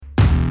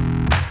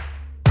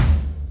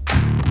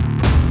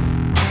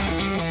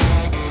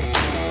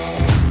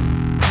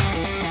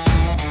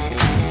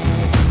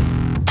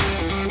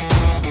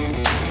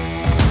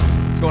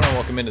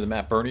into the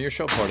Matt Bernier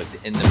Show, part of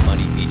the In the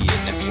Money Media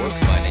Network.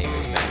 My name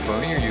is Matt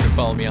Bernier. You can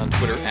follow me on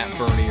Twitter at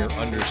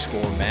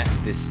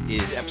Bernier_Matt. This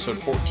is episode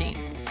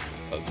 14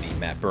 of the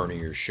Matt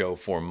Bernier Show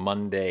for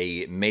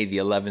Monday, May the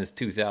 11th,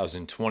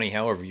 2020.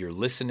 However you're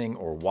listening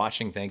or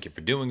watching, thank you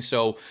for doing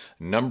so.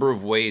 A number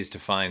of ways to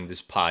find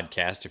this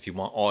podcast. If you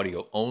want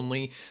audio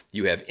only,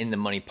 you have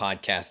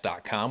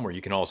inthemoneypodcast.com, where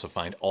you can also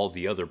find all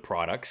the other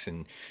products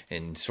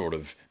and sort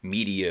of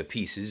media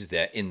pieces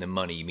that In the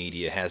Money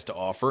Media has to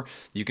offer.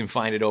 You can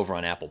find it over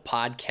on Apple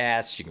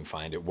Podcasts. You can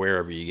find it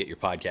wherever you get your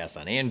podcasts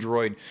on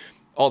Android.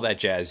 All that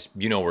jazz,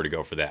 you know where to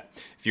go for that.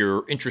 If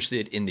you're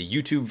interested in the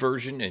YouTube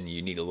version and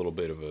you need a little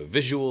bit of a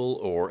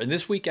visual, and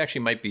this week actually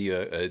might be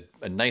a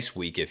nice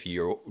week if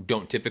you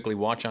don't typically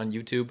watch on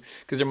YouTube,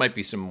 because there might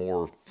be some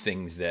more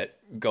things that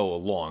go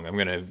along. I'm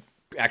going to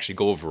actually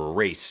go over a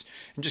race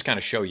and just kind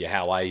of show you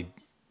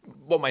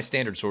what my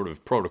standard sort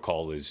of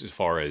protocol is as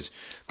far as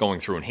going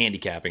through and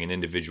handicapping an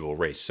individual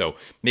race. So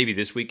maybe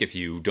this week, if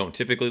you don't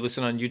typically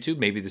listen on YouTube,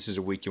 maybe this is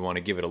a week you want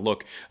to give it a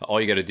look. All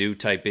you got to do,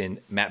 type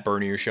in Matt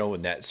Bernier Show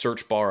in that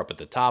search bar up at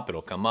the top.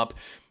 It'll come up.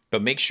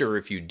 But make sure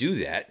if you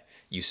do that,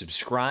 you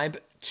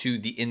subscribe to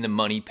the In the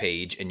Money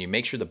page and you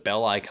make sure the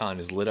bell icon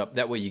is lit up.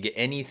 That way you get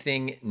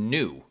anything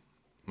new.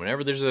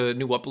 Whenever there's a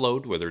new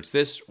upload, whether it's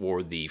this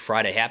or the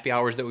Friday happy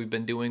hours that we've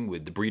been doing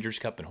with the Breeders'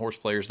 Cup and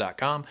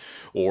horseplayers.com,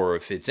 or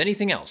if it's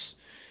anything else,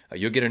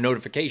 you'll get a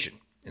notification.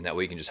 And that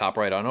way you can just hop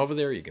right on over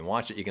there. You can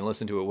watch it, you can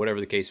listen to it,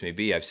 whatever the case may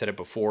be. I've said it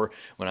before,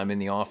 when I'm in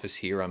the office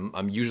here,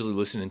 I'm usually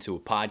listening to a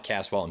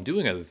podcast while I'm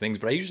doing other things,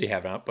 but I usually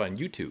have it up on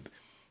YouTube.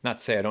 Not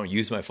to say I don't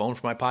use my phone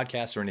for my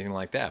podcast or anything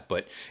like that,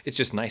 but it's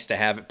just nice to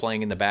have it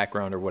playing in the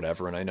background or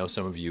whatever, and I know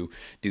some of you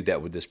do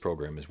that with this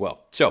program as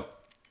well. So,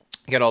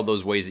 you got all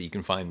those ways that you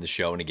can find the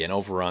show. And again,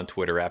 over on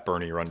Twitter, at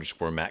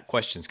Bernier_Matt.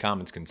 Questions,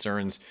 comments,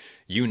 concerns,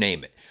 you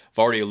name it. I've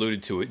already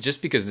alluded to it.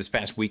 Just because this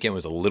past weekend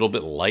was a little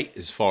bit light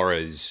as far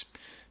as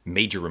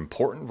major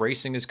important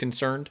racing is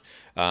concerned.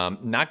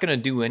 Not going to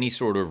do any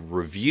sort of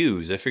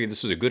reviews. I figured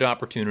this was a good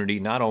opportunity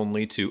not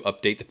only to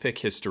update the pick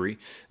history,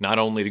 not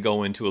only to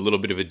go into a little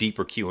bit of a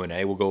deeper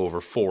Q&A. We'll go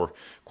over 4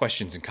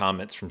 questions and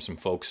comments from some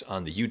folks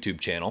on the YouTube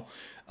channel.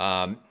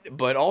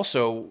 But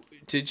also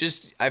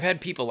I've had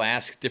people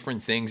ask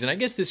different things, and I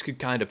guess this could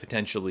kind of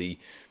potentially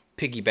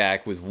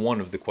piggyback with one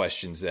of the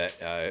questions that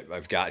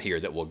I've got here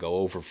that we'll go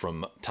over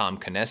from Tom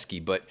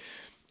Koneski, but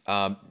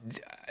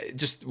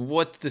just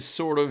what the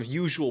sort of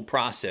usual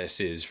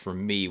process is for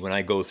me when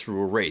I go through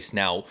a race.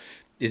 Now,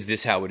 is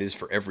this how it is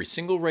for every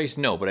single race?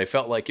 No, but I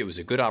felt like it was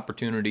a good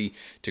opportunity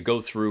to go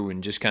through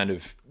and just kind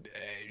of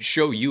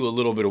show you a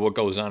little bit of what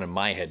goes on in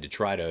my head to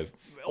try to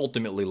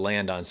ultimately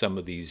land on some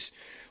of these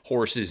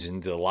horses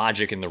and the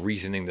logic and the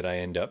reasoning that I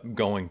end up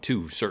going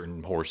to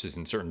certain horses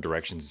in certain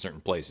directions in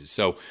certain places.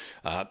 So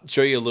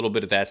show you a little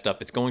bit of that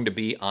stuff. It's going to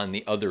be on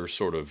the other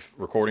sort of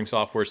recording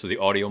software, so the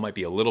audio might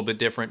be a little bit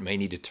different. May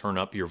need to turn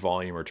up your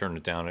volume or turn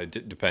it down.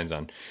 It depends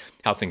on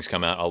how things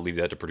come out. I'll leave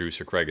that to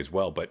producer Craig as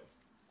well. But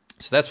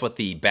so that's what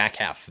the back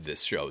half of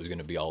this show is going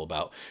to be all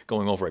about,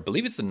 going over. I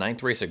believe it's the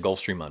 9th race at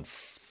Gulfstream on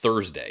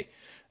Thursday.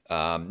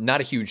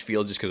 Not a huge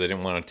field just because I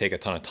didn't want to take a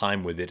ton of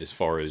time with it as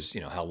far as,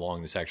 how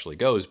long this actually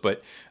goes.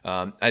 But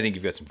I think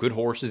you've got some good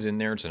horses in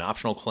there. It's an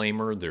optional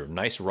claimer. They're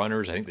nice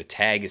runners. I think the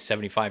tag is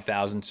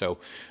 $75,000. So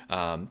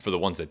for the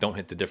ones that don't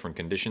hit the different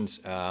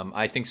conditions,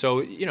 I think so.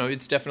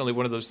 It's definitely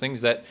one of those things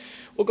that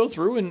we'll go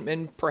through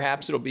and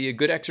perhaps it'll be a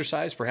good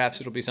exercise.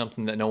 Perhaps it'll be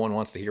something that no one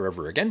wants to hear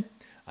ever again.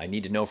 I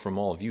need to know from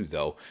all of you,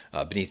 though,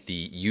 beneath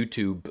the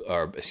YouTube,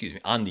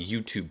 on the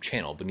YouTube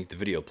channel, beneath the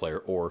video player,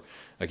 or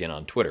again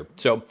on Twitter.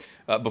 So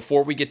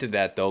before we get to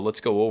that, though, let's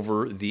go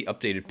over the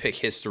updated pick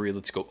history.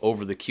 Let's go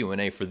over the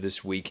Q&A for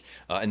this week,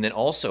 and then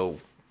also,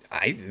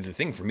 the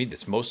thing for me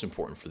that's most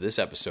important for this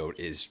episode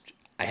is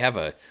I have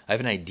an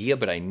idea,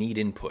 but I need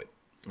input,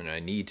 and I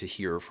need to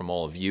hear from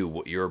all of you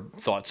what your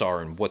thoughts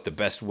are and what the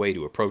best way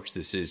to approach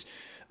this is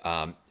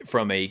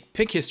from a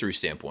pick history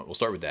standpoint. We'll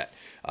start with that.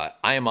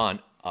 I am on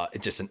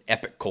just an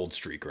epic cold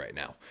streak right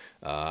now.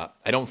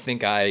 I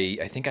think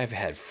I've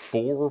had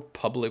 4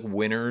 public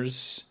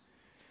winners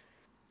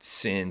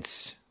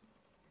since,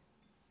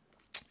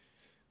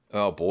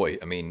 oh boy,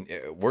 I mean,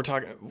 we're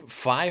talking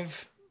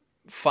 5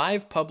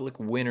 public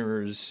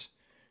winners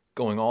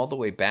going all the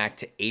way back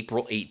to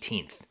April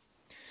 18th.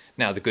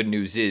 Now, the good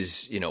news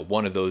is,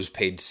 one of those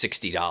paid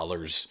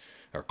 $60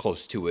 or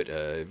close to it,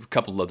 a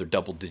couple other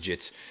double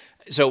digits.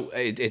 So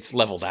it's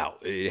leveled out.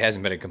 It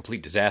hasn't been a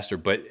complete disaster,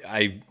 but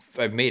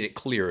I've made it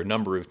clear a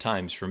number of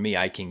times for me,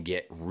 I can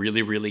get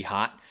really, really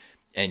hot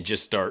and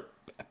just start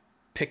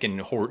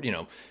picking,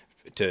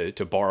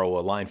 to borrow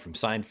a line from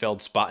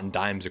Seinfeld, spotting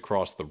dimes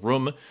across the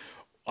room,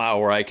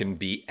 or I can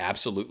be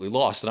absolutely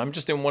lost. And I'm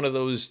just in one of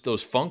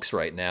those funks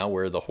right now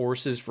where the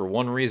horses, for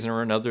one reason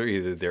or another,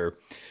 either they're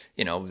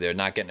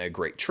not getting a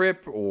great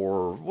trip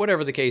or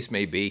whatever the case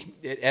may be.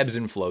 It ebbs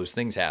and flows.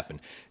 Things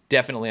happen.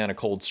 definitely on a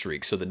cold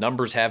streak. So the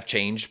numbers have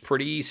changed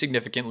pretty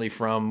significantly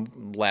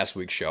from last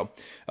week's show.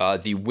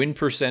 The win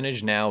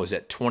percentage now is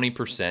at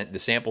 20%. The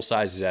sample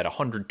size is at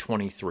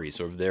 123.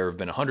 So there have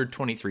been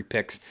 123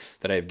 picks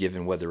that I have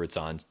given, whether it's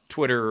on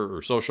Twitter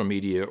or social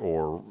media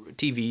or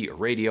TV or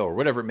radio or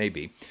whatever it may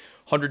be.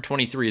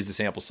 123 is the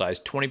sample size,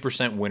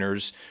 20%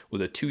 winners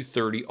with a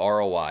 230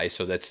 ROI,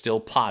 so that's still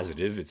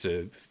positive. It's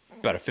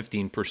about a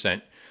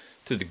 15%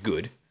 to the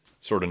good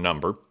sort of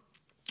number.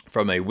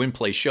 From a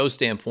win-play show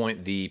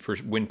standpoint, the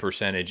win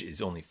percentage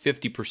is only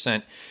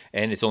 50%,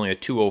 and it's only a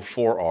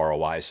 204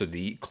 ROI. So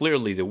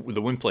clearly the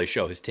win-play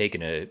show has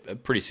taken a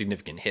pretty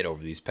significant hit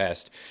over these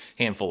past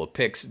handful of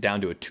picks, down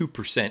to a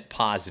 2%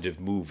 positive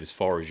move as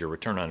far as your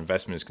return on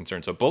investment is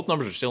concerned. So both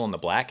numbers are still in the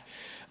black,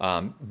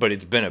 but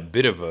it's been a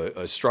bit of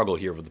a struggle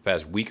here over the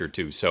past week or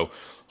two. So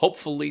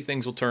hopefully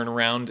things will turn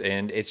around,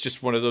 and it's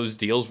just one of those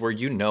deals where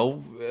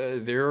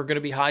there are going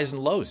to be highs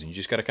and lows, and you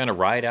just got to kind of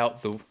ride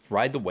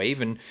the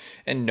wave and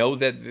know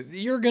that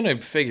you're going to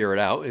figure it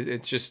out.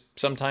 It's just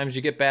sometimes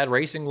you get bad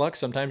racing luck,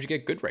 sometimes you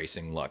get good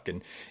racing luck,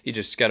 and you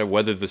just got to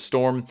weather the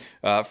storm.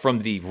 From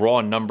the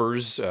raw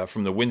numbers,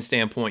 from the win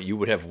standpoint, you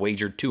would have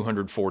wagered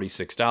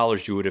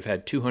 $246. You would have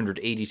had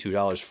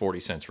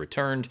 $282.40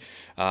 returned,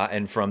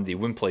 and from the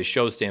win play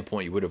show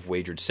standpoint, you would have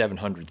wagered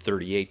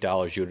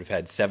 $738. You would have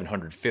had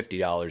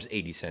 $750.80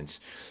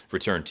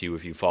 returned to you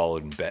if you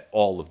followed and bet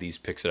all of these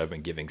picks that I've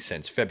been giving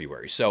since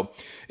February. So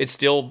it's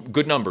still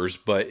good numbers,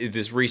 but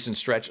this recent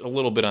stretch a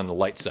little bit on the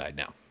light side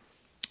now.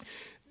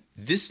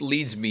 This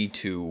leads me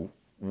to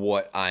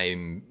what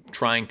I'm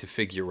trying to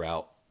figure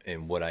out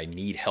and what I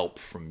need help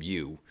from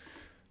you,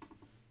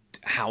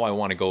 how I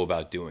want to go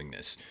about doing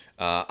this.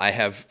 I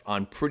have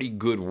on pretty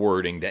good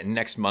wording that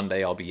next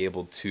Monday I'll be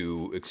able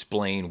to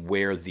explain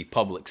where the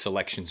public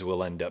selections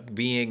will end up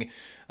being.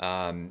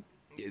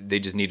 They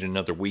just need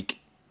another week.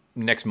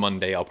 Next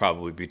Monday, I'll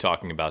probably be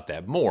talking about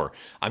that more.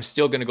 I'm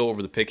still going to go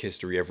over the pick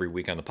history every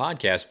week on the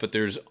podcast, but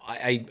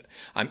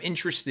I'm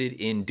interested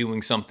in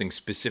doing something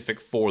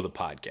specific for the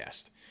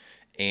podcast.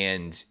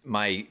 And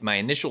my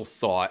initial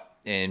thought,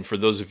 and for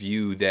those of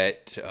you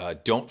that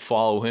don't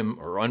follow him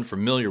or are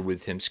unfamiliar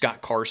with him,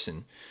 Scott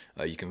Carson,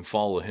 you can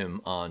follow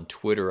him on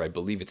Twitter. I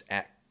believe it's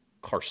at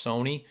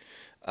Carsoni.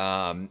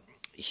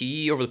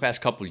 He, over the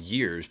past couple of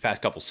years,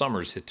 past couple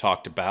summers, had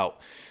talked about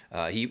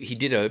he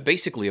did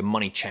basically a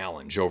money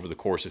challenge over the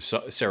course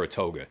of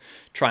Saratoga,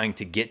 trying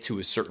to get to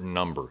a certain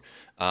number.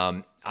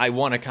 I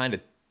want to kind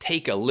of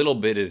take a little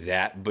bit of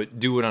that, but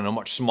do it on a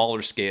much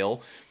smaller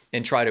scale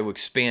and try to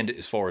expand it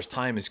as far as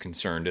time is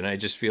concerned. And I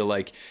just feel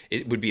like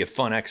it would be a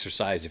fun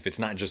exercise if it's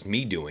not just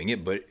me doing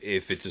it, but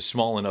if it's a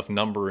small enough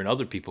number and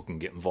other people can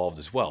get involved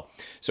as well.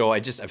 So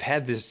I've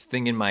had this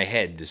thing in my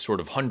head, this sort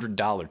of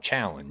 $100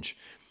 challenge,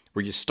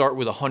 where you start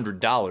with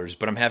 $100,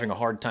 but I'm having a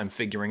hard time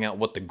figuring out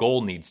what the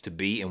goal needs to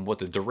be and what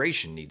the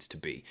duration needs to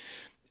be.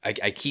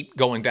 I keep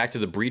going back to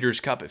the Breeders'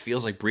 Cup. It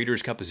feels like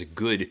Breeders' Cup is a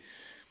good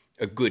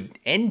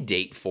end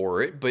date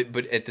for it, but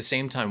at the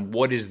same time,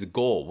 what is the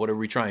goal? What are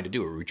we trying to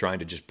do? Are we trying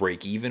to just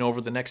break even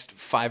over the next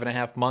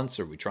 5.5 months?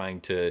 Are we trying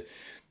to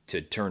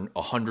turn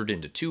 100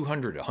 into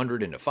 200,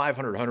 100 into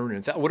 500, 100 into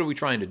 1,000? What are we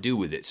trying to do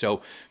with it?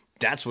 So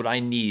that's what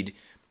I need,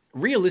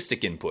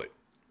 realistic input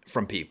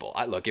from people.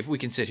 Look, if we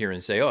can sit here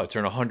and say,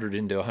 turn 100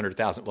 into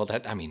 100,000, well,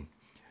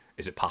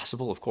 is it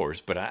possible? Of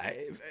course, but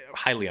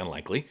highly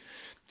unlikely.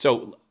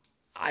 So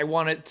I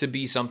want it to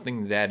be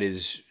something that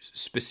is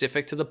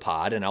specific to the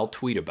pod, and I'll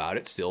tweet about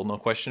it still, no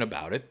question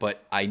about it,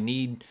 but I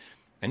need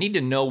to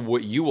know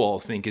what you all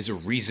think is a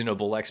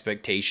reasonable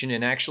expectation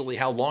and actually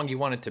how long you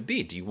want it to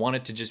be. Do you want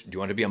it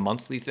to be a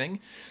monthly thing?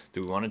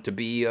 Do we want it to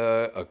be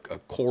a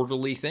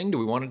quarterly thing? Do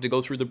we want it to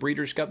go through the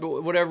Breeders' Cup?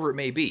 Whatever it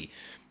may be.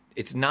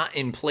 It's not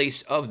in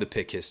place of the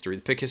pick history.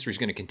 The pick history is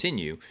going to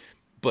continue,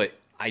 but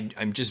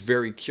I'm just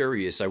very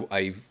curious.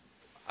 I've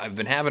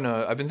been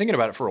thinking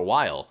about it for a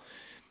while,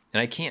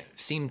 and I can't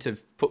seem to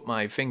put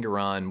my finger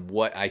on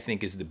what I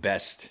think is the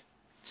best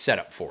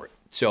setup for it.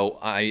 So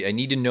I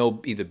need to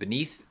know either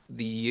beneath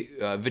the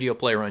video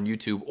player on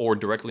YouTube or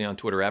directly on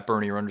Twitter at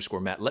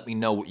Bernier_Matt. Let me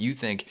know what you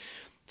think.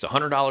 It's a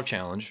 $100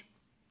 challenge.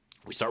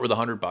 We start with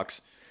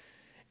 $100,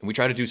 and we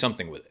try to do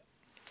something with it.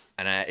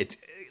 And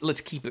let's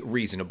keep it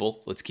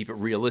reasonable. Let's keep it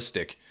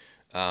realistic.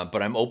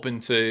 But I'm open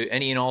to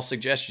any and all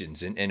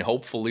suggestions. And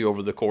hopefully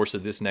over the course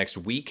of this next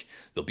week,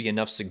 there'll be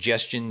enough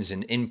suggestions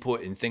and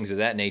input and things of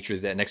that nature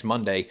that next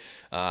Monday,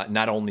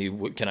 not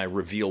only can I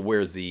reveal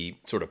where the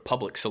sort of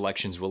public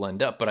selections will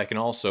end up, but I can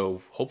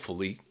also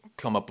hopefully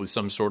come up with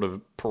some sort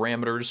of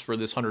parameters for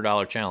this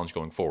 $100 challenge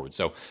going forward.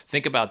 So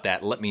think about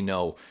that. Let me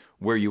know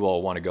where you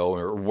all want to go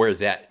or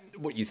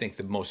what you think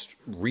the most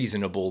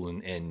reasonable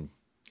and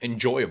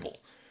enjoyable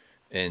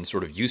and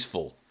sort of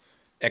useful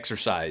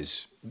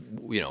exercise,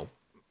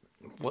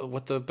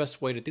 what the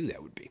best way to do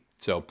that would be.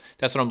 So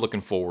that's what I'm looking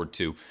forward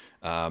to.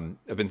 I've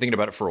been thinking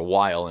about it for a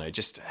while, and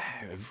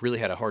I've really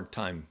had a hard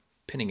time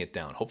pinning it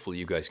down. Hopefully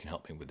you guys can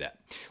help me with that.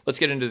 Let's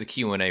get into the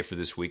Q&A for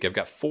this week. I've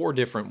got 4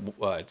 different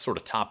sort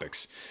of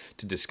topics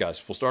to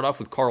discuss. We'll start off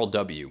with Carl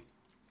W.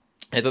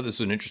 I thought this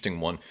was an interesting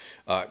one.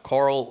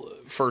 Carl,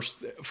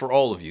 first, for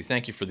all of you,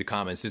 thank you for the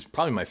comments. This is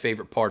probably my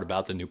favorite part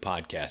about the new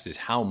podcast is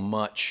how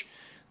much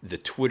the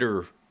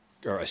Twitter,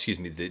 or excuse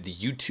me, the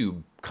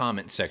YouTube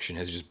comment section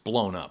has just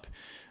blown up.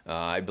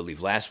 I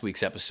believe last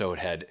week's episode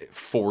had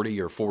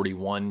 40 or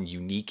 41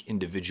 unique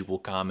individual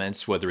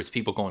comments, whether it's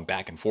people going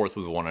back and forth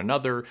with one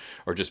another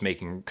or just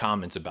making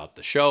comments about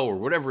the show or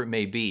whatever it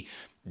may be.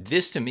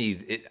 This, to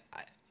me,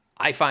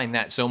 I find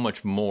that so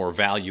much more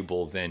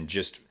valuable than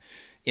just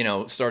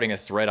starting a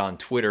thread on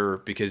Twitter,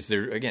 because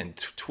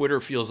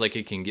Twitter feels like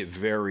it can get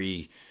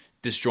very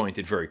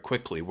disjointed very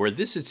quickly, where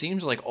this, it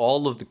seems like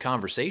all of the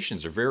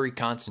conversations are very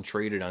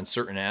concentrated on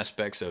certain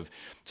aspects of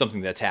something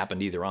that's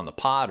happened either on the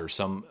pod or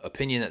some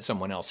opinion that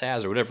someone else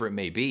has or whatever it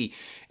may be.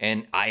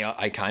 And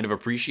I kind of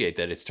appreciate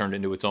that it's turned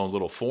into its own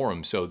little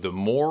forum. So the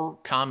more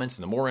comments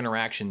and the more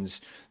interactions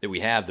that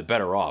we have, the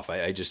better off.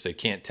 I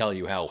can't tell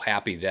you how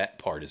happy that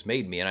part has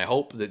made me. And I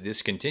hope that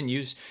this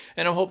continues.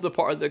 And I hope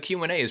the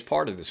Q&A is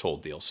part of this whole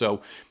deal.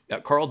 So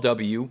Carl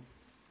W.,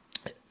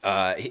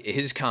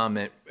 his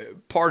comment,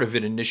 part of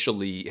it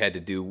initially had to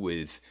do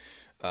with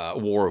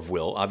War of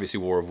Will. Obviously,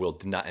 War of Will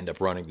did not end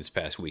up running this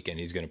past weekend.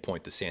 He's going to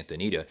point to Santa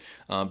Anita.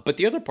 But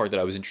the other part that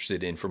I was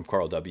interested in from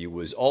Carl W.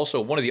 was also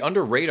one of the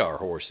under-radar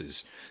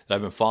horses that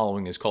I've been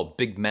following is called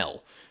Big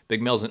Mel.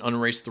 Big Mel's an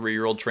unraced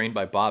 3-year-old trained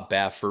by Bob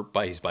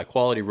Baffert. He's by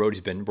Quality Road.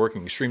 He's been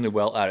working extremely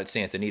well out at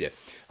Santa Anita.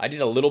 I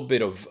did a little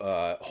bit of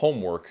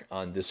homework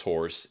on this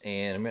horse,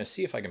 and I'm going to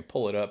see if I can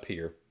pull it up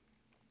here.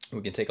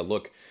 We can take a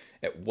look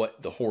at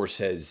what the horse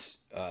has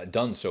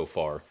done so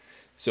far.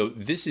 So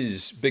this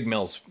is Big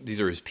Mel's, these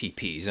are his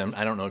PPs.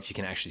 I don't know if you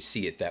can actually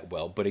see it that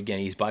well, but again,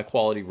 he's by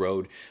Quality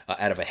Road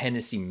out of a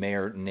Hennessy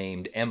mare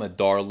named Emma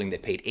Darling. They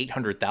paid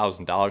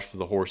 $800,000 for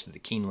the horse at the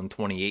Keeneland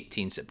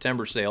 2018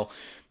 September sale.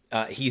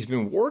 He's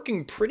been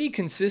working pretty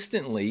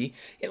consistently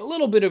in a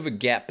little bit of a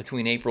gap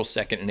between April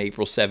 2nd and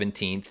April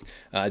 17th.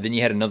 Then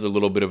you had another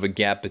little bit of a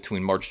gap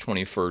between March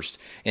 21st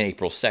and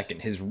April 2nd.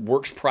 His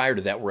works prior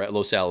to that were at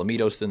Los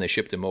Alamitos. Then they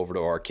shipped him over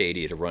to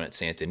Arcadia to run at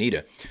Santa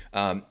Anita.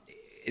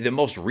 The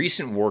most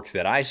recent work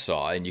that I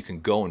saw, and you can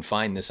go and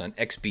find this on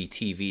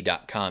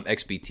xbtv.com.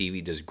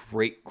 XBTV does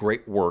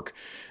great work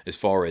as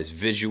far as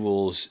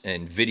visuals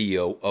and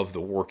video of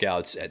the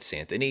workouts at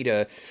Santa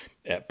Anita,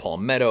 at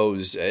Palm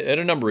Meadows, at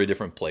a number of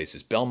different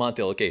places. Belmont,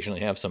 they'll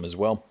occasionally have some as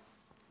well.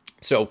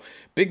 So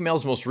Big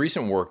Mel's most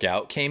recent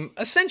workout came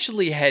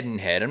essentially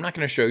head-and-head. I'm not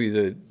going to show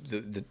you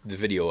the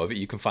video of it.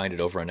 You can find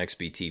it over on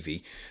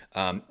XBTV.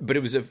 But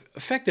it was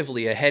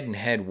effectively a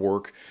head-and-head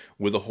work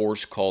with a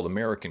horse called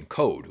American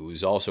Code, who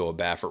is also a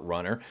Baffert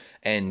runner.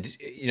 And,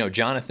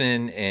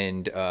 Jonathan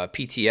and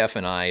PTF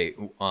and I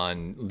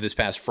on this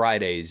past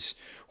Friday's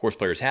Horse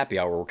Players Happy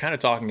Hour were kind of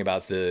talking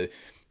about the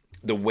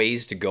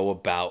ways to go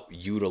about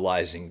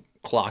utilizing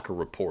clocker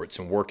reports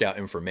and workout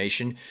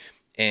information.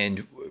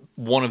 And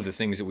one of the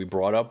things that we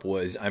brought up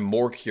was I'm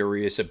more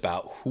curious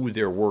about who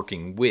they're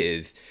working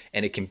with,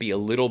 and it can be a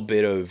little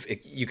bit of,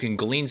 you can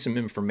glean some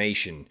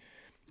information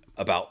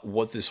about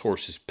what this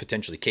horse is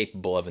potentially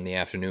capable of in the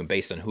afternoon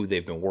based on who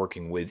they've been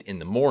working with in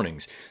the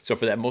mornings. So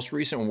for that most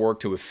recent work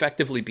to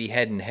effectively be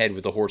head-and-head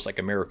with a horse like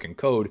American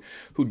Code,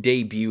 who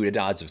debuted at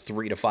odds of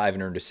 3 to 5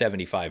 and earned a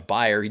 75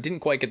 buyer, he didn't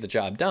quite get the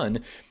job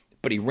done,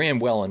 but he ran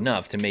well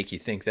enough to make you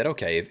think that,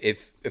 okay,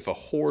 if a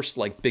horse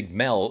like Big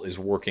Mel is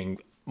working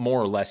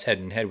more or less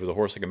head-and-head with a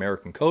horse like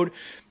American Code,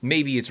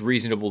 maybe it's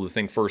reasonable to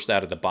think first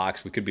out of the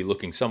box we could be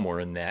looking somewhere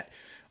in that,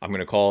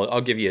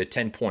 I'll give you a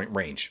 10-point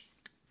range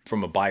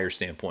from a buyer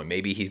standpoint.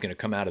 Maybe he's going to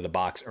come out of the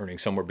box earning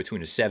somewhere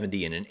between a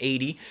 70 and an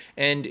 80.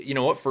 And you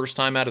know what? First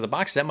time out of the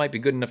box, that might be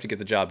good enough to get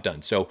the job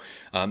done. So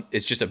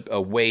it's just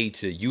a way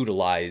to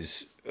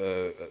utilize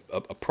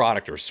a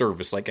product or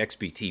service like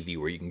XBTV,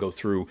 where you can go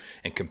through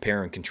and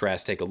compare and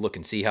contrast, take a look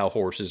and see how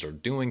horses are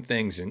doing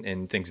things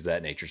and things of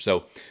that nature.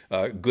 So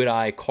good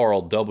eye,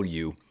 Carl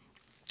W.,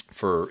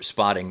 for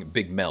spotting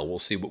Big Mel. We'll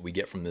see what we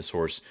get from this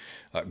horse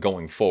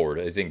going forward.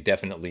 I think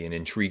definitely an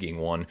intriguing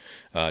one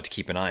to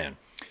keep an eye on.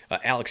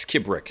 Alex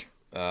Kibrick,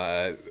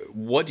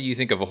 what do you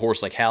think of a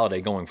horse like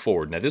Halliday going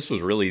forward? Now, this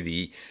was really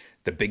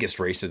the biggest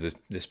race of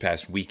this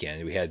past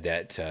weekend. We had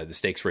that the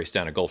stakes race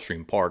down at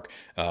Gulfstream Park.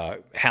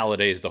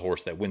 Halliday is the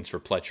horse that wins for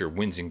Pletcher,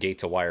 wins in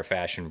gate-to-wire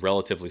fashion,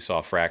 relatively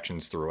soft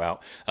fractions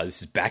throughout.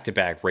 This is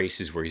back-to-back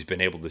races where he's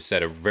been able to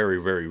set a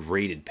very, very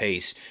rated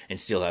pace and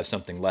still have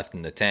something left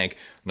in the tank.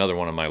 Another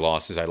one of my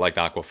losses, I liked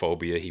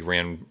Aquaphobia. He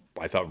ran,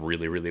 I thought,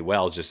 really, really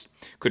well. Just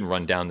couldn't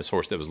run down this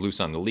horse that was loose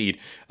on the lead.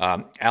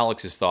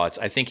 Alex's thoughts,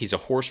 I think he's a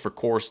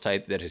horse-for-course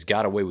type that has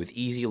got away with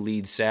easy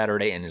leads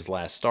Saturday and his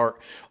last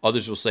start.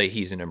 Others will say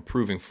he's an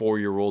improving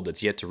 4-year-old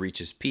that's yet to reach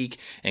his peak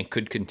and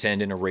could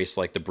contend in a race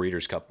like the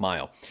Breeders' Cup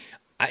Mile.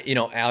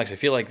 Alex, I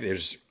feel like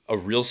there's a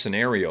real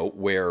scenario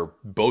where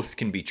both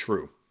can be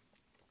true.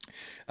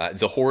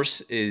 The horse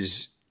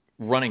is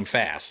running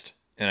fast,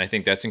 and I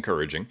think that's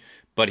encouraging,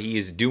 but he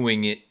is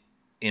doing it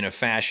in a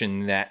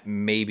fashion that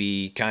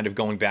maybe kind of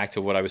going back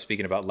to what I was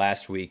speaking about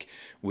last week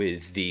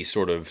with the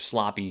sort of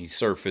sloppy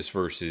surface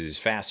versus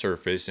fast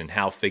surface and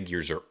how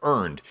figures are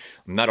earned.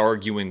 I'm not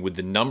arguing with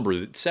the number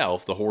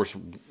itself. The horse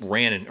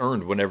ran and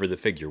earned whatever the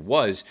figure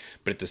was,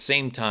 but at the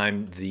same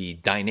time, the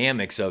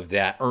dynamics of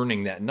that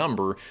earning that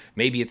number,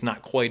 maybe it's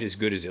not quite as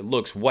good as it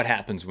looks. What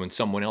happens when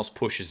someone else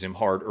pushes him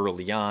hard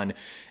early on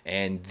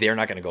and they're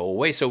not going to go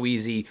away so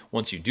easy?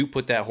 Once you do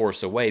put that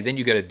horse away, then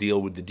you got to deal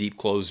with the deep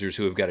closers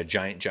who have got a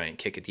giant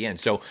kick at the end.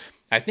 So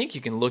I think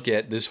you can look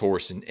at this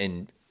horse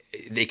and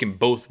they can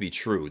both be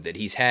true, that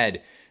he's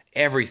had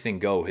everything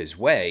go his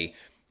way.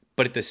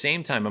 But at the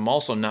same time, I'm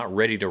also not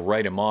ready to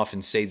write him off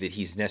and say that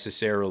he's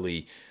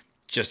necessarily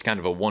just kind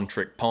of a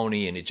one-trick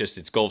pony and it's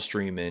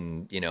Gulfstream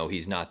and,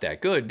 he's not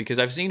that good, because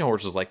I've seen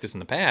horses like this in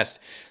the past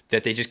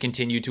that they just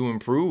continue to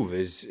improve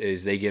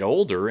as they get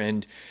older.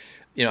 And,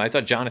 I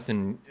thought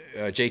Jonathan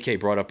J.K.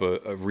 brought up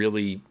a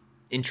really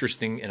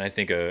interesting and I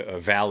think a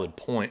valid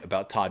point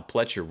about Todd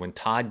Pletcher. When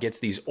Todd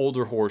gets these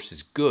older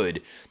horses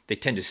good, they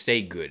tend to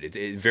stay good.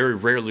 Very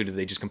rarely do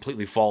they just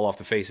completely fall off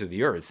the face of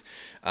the earth.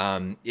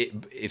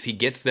 If he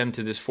gets them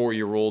to this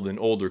 4-year-old and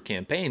older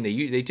campaign,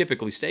 they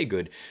typically stay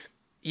good.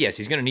 Yes,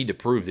 he's going to need to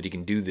prove that he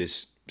can do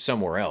this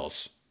somewhere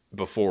else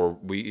before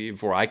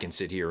I can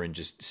sit here and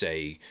just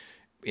say,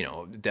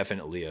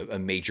 definitely a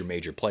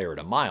major player at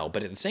a mile.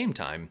 But at the same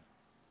time,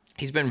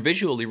 he's been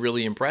visually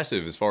really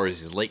impressive as far as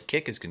his late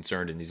kick is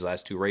concerned in these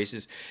last 2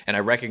 races, and I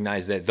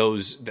recognize that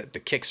that the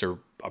kicks are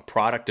a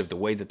product of the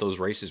way that those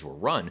races were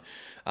run.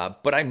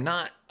 But I'm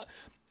not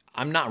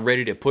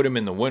ready to put him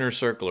in the winner's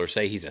circle or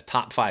say he's a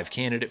top 5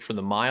 candidate for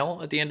the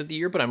mile at the end of the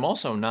year. But I'm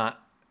also not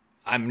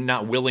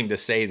willing to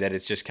say that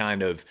it's just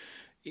kind of,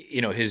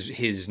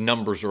 his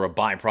numbers are a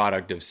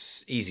byproduct of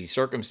easy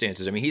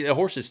circumstances. I mean, the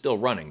horse is still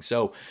running,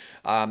 so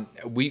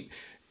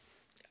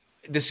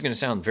this is going to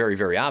sound very,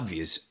 very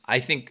obvious. I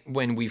think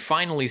when we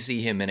finally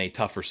see him in a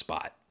tougher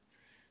spot,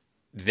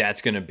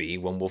 that's going to be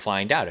when we'll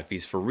find out if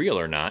he's for real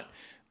or not.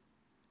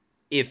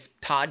 If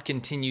Todd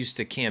continues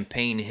to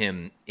campaign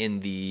him in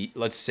the,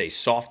 let's say,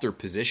 softer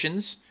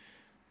positions,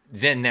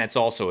 then that's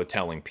also a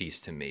telling piece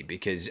to me,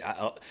 because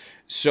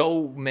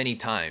so many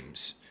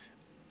times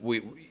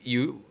we've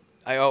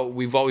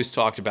always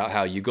talked about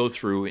how you go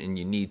through and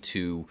you need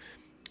to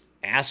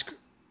ask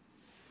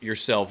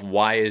yourself,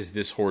 why is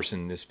this horse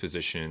in this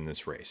position in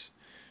this race?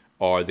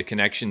 Are the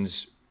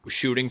connections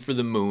shooting for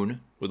the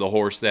moon with a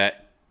horse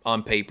that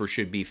on paper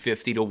should be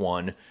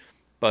 50-1?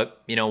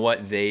 But you know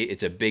what?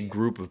 It's a big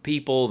group of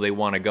people. They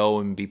want to go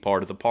and be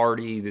part of the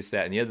party, this,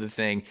 that, and the other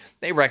thing.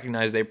 They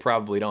recognize they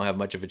probably don't have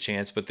much of a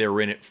chance, but they're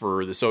in it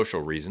for the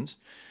social reasons.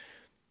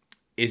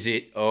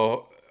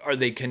 Are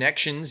they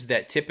connections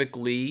that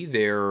typically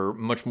they're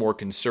much more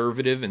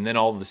conservative, and then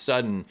all of a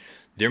sudden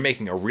they're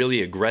making a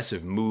really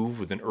aggressive move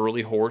with an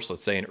early horse,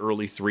 let's say an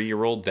early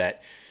 3-year-old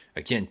that,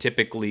 again,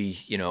 typically,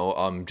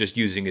 I'm just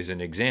using as an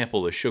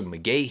example a Shug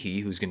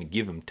McGahee, who's going to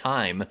give him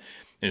time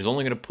and is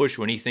only going to push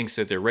when he thinks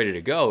that they're ready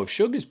to go. If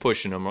Shug is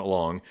pushing him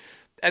along,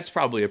 that's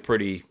probably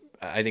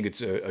I think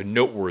it's a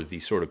noteworthy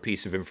sort of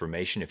piece of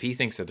information. If he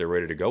thinks that they're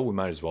ready to go, we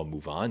might as well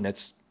move on.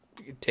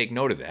 Take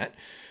note of that.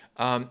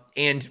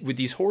 And with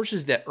these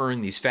horses that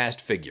earn these fast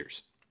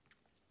figures,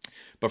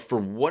 but for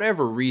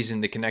whatever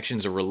reason the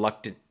connections are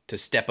reluctant to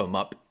step them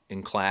up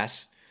in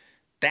class,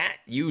 that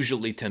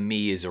usually to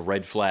me is a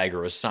red flag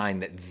or a sign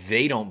that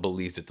they don't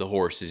believe that the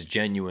horse is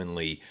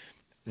genuinely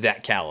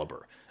that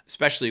caliber,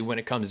 especially when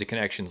it comes to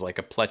connections like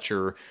a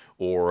Pletcher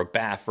or a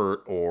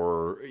Baffert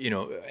or,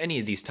 any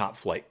of these top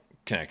flight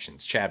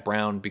connections, Chad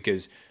Brown,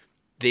 because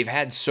they've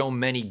had so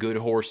many good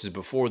horses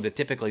before that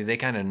typically they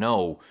kind of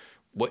know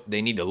what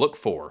they need to look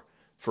for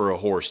a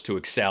horse to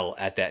excel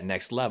at that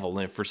next level.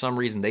 And if for some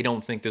reason they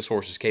don't think this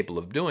horse is capable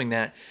of doing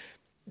that,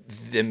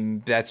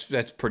 then that's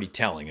pretty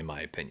telling in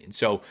my opinion.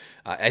 So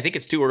I think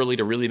it's too early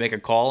to really make a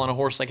call on a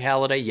horse like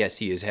Halliday. Yes,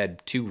 he has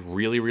had 2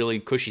 really, really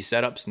cushy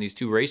setups in these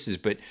 2 races,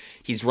 but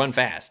he's run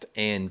fast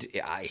and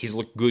he's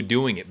looked good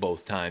doing it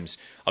both times.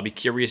 I'll be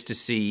curious to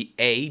see,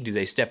 A, do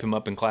they step him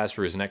up in class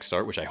for his next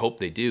start, which I hope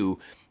they do,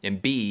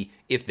 and B,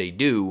 if they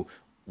do,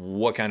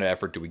 what kind of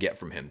effort do we get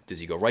from him? Does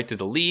he go right to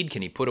the lead?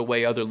 Can he put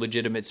away other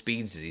legitimate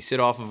speeds? Does he sit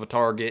off of a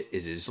target?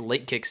 Is his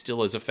late kick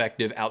still as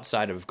effective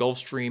outside of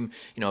Gulfstream?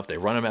 If they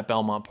run him at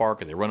Belmont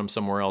Park or they run him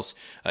somewhere else.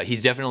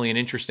 He's definitely an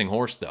interesting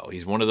horse, though.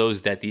 He's one of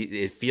those that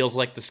it feels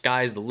like the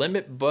sky's the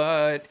limit,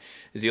 but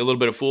is he a little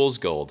bit of fool's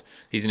gold?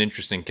 He's an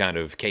interesting kind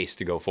of case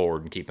to go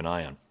forward and keep an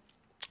eye on.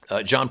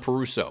 John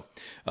Peruso.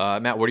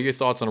 Matt, what are your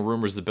thoughts on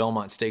rumors the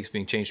Belmont Stakes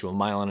being changed to a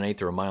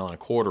 1.125 or a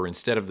 1.25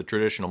 instead of the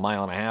traditional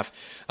 1.5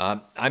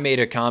 miles? I made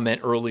a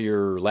comment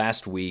earlier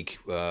last week.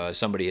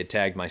 Somebody had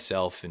tagged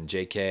myself and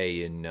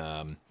JK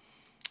and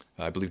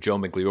I believe Joe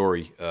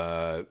Migliori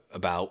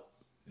about,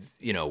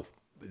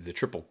 the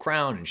Triple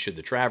Crown and should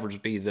the Travers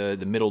be the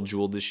middle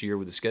jewel this year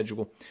with the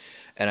schedule.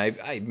 And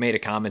I made a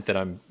comment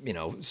that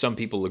some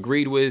people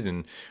agreed with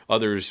and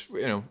others,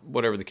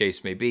 whatever the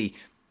case may be.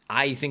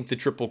 I think the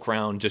Triple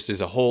Crown, just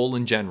as a whole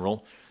in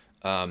general,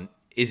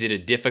 is it a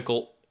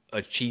difficult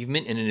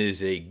achievement, and it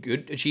is a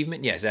good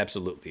achievement. Yes,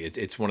 absolutely.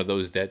 It's one of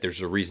those that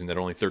there's a reason that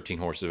only 13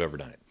 horses have ever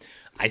done it.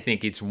 I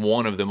think it's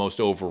one of the most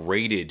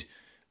overrated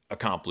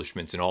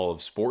accomplishments in all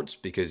of sports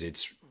because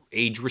it's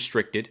age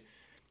restricted.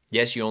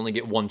 Yes, you only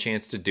get one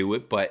chance to do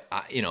it, but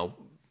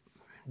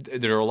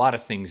there are a lot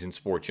of things in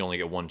sports you only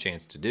get one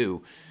chance to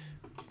do.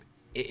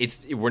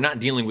 We're not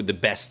dealing with the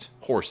best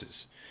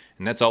horses,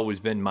 and that's always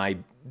been my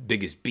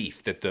biggest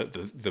beef. That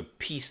the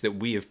piece that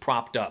we have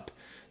propped up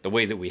the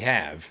way that we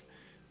have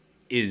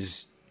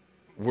is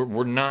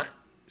we're not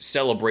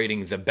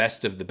celebrating the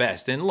best of the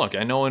best. And look,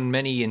 I know in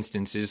many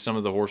instances, some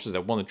of the horses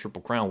that won the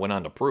Triple Crown went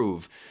on to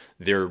prove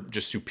their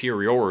just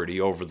superiority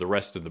over the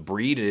rest of the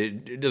breed.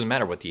 It doesn't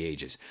matter what the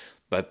age is.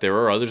 But there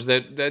are others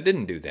that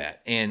didn't do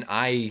that. And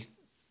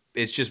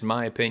it's just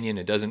my opinion.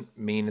 It doesn't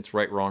mean it's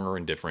right, wrong, or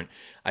indifferent.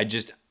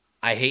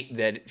 I hate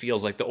that it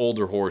feels like the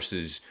older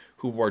horses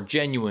who are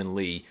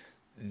genuinely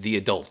the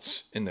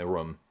adults in the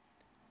room,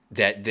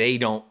 that they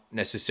don't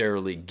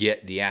necessarily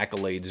get the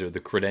accolades or the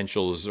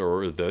credentials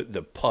or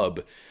the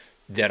pub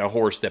that a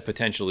horse that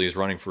potentially is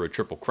running for a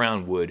Triple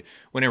Crown would,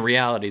 when in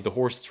reality, the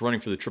horse that's running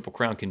for the Triple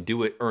Crown can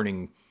do it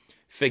earning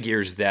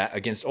figures that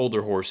against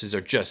older horses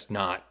are just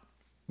not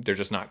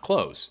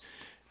close.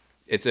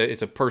 It's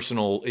a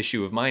personal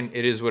issue of mine.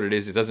 It is what it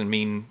is. It doesn't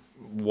mean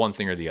one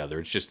thing or the other.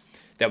 It's just,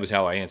 that was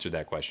how I answered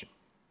that question.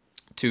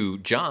 To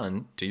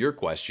John, to your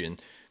question,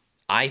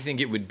 I think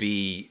it would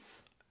be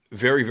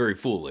very, very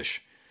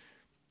foolish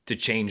to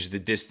change the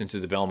distance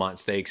of the Belmont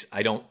Stakes.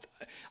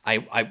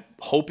 I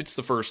hope it's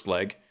the first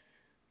leg,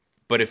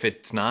 but if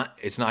it's not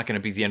going to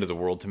be the end of the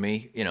world to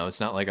me. It's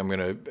not like I'm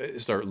going to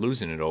start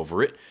losing it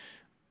over it,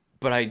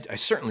 but I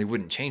certainly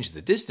wouldn't change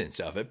the distance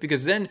of it,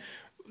 because then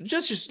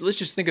let's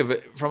just think of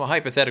it from a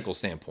hypothetical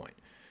standpoint.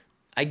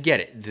 I get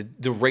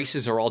it. The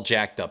races are all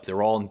jacked up.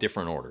 They're all in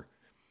different order.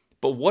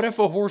 But what if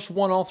a horse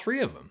won all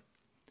three of them?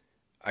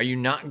 Are you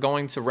not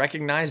going to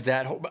recognize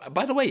that?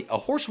 By the way, a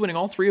horse winning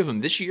all three of them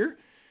this year,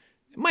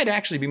 it might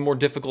actually be more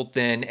difficult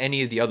than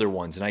any of the other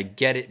ones. And I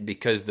get it,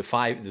 because the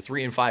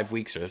 3 and 5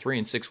 weeks or the 3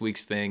 and 6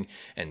 weeks thing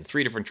and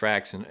 3 different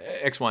tracks and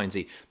X, Y, and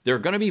Z. There are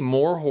going to be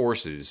more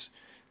horses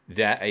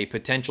that a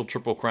potential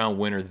Triple Crown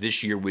winner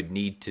this year would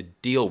need to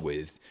deal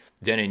with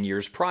than in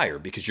years prior,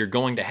 because you're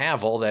going to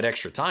have all that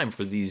extra time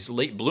for these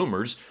late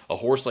bloomers. A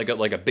horse like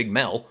a Big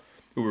Mel,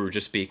 who we were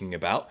just speaking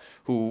about,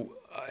 who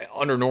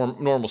under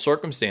normal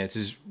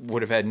circumstances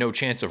would have had no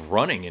chance of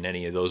running in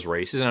any of those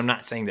races. And I'm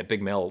not saying that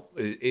Big Mel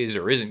is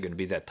or isn't going to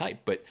be that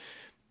type, but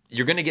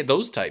you're going to get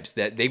those types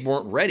that they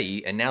weren't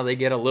ready, and now they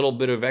get a little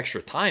bit of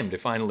extra time to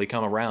finally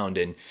come around.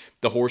 And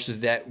the horses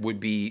that would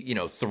be,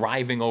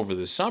 thriving over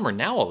the summer,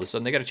 now all of a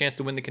sudden they got a chance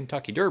to win the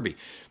Kentucky Derby.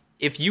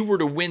 If you were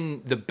to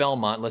win the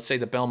Belmont, let's say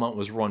the Belmont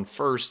was run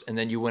first, and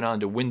then you went on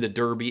to win the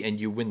Derby and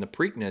you win the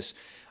Preakness,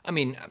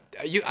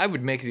 I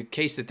would make the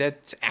case that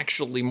that's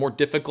actually more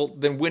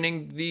difficult than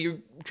winning the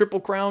Triple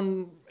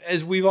Crown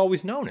as we've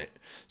always known it.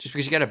 Just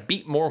because you got to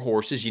beat more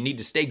horses, you need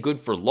to stay good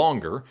for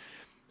longer.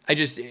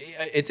 It's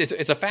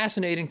a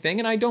fascinating thing,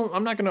 and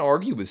I'm not going to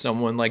argue with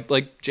someone like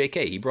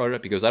JK. He brought it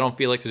up. He goes, I don't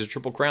feel like there's a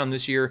Triple Crown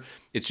this year.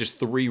 It's just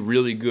 3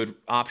 really good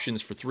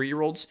options for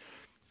 3-year-olds.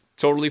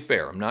 Totally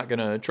fair. I'm not going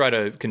to try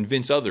to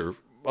convince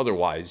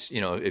otherwise.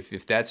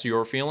 If that's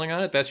your feeling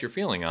on it, that's your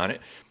feeling on it.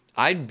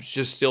 I'm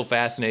just still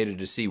fascinated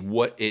to see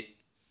what a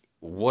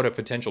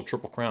potential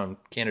Triple Crown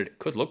candidate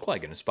could look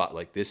like in a spot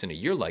like this, in a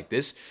year like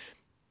this.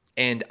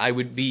 And I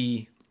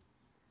know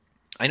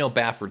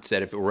Baffert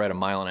said if it were at 1.5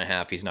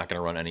 miles, he's not going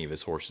to run any of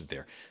his horses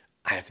there.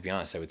 I have to be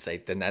honest, I would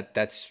say then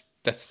that's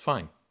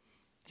fine.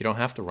 You don't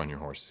have to run your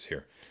horses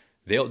here.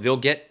 They'll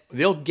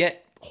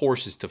get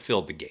horses to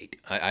fill the gate.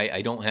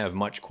 I don't have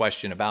much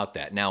question about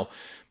that. Now,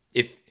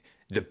 if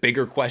the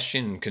bigger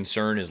question and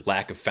concern is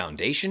lack of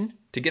foundation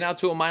to get out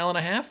to 1.5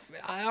 miles,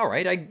 all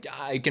right,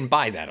 I can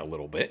buy that a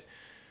little bit.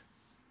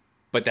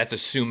 But that's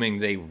assuming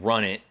they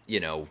run it,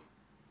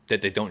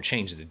 that they don't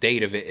change the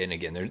date of it. And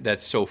again,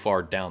 that's so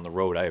far down the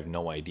road, I have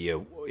no idea,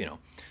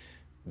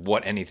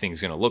 what anything's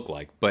going to look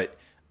like. But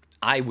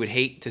I would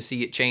hate to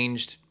see it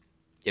changed.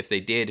 If they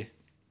did,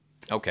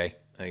 okay.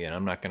 Again,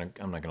 I'm not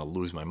gonna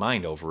lose my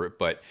mind over it.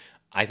 But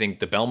I think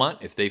the Belmont,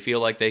 if they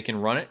feel like they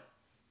can run it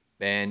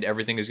and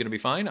everything is going to be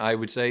fine, I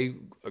would say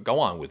go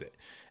on with it.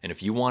 And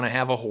if you want to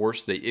have a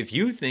horse if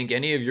you think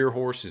any of your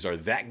horses are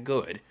that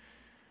good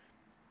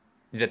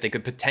that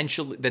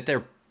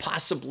they're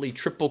possibly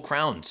Triple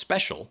Crown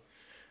special,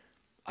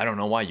 I don't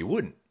know why you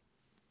wouldn't.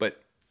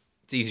 But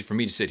it's easy for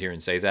me to sit here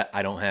and say that.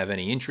 I don't have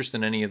any interest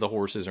in any of the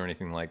horses or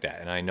anything like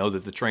that. And I know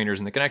that the trainers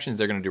and the connections,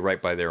 they're going to do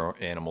right by their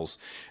animals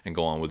and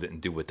go on with it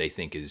and do what they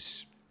think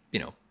is,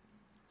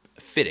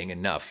 fitting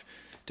enough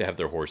to have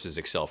their horses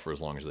excel for as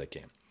long as they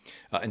can.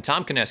 And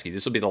Tom Koneski,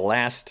 this will be the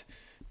last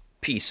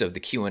piece of the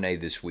Q&A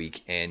this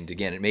week. And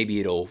again, maybe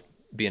it'll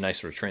be a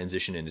nice sort of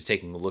transition into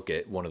taking a look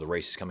at one of the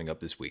races coming up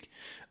this week.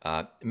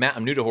 Matt,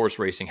 I'm new to horse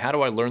racing. How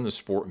do I learn the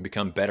sport and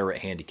become better at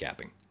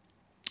handicapping?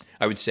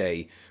 I would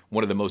say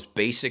one of the most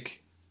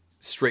basic,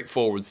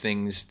 straightforward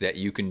things that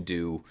you can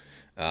do,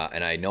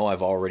 and I know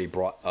I've already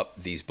brought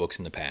up these books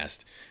in the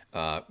past,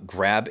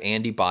 grab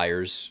Andy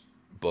Byers'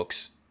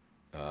 books.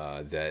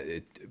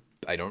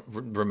 I don't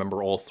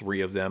remember all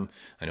three of them.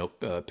 I know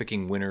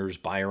Picking Winners,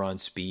 Buyer on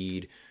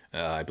Speed,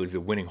 I believe The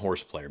Winning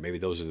Horse Player. Maybe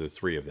those are the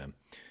three of them.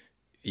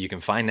 You can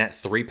find that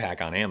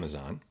 3-pack on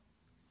Amazon.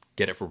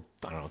 Get it for,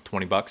 I don't know,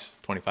 $20,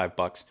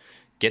 $25.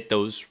 Get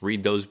those,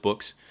 read those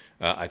books.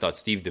 I thought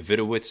Steve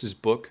Davidowitz's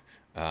book,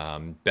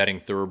 Betting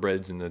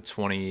Thoroughbreds in the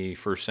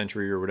 21st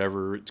Century or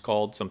whatever it's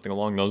called, something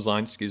along those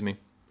lines, excuse me.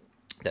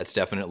 That's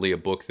definitely a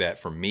book that,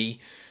 for me,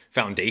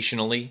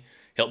 foundationally,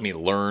 helped me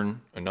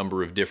learn a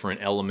number of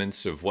different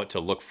elements of what to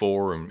look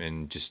for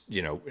and just,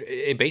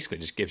 it basically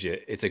just gives you,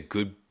 it's a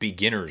good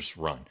beginner's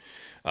run.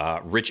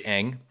 Rich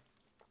Eng,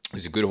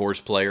 who's a good horse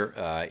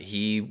player,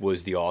 he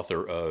was the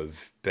author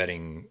of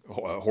Betting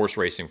Horse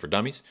Racing for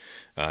Dummies.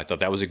 I thought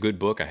that was a good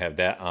book. I have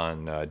that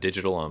on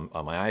digital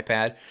on my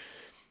iPad.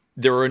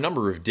 There are a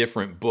number of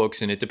different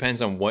books, and it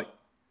depends on what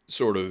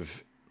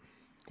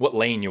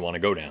lane you want to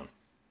go down.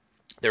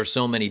 There's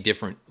so many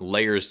different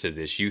layers to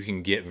this. You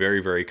can get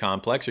very, very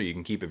complex, or you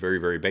can keep it very,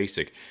 very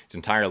basic. It's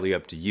entirely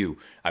up to you.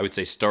 I would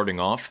say starting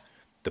off,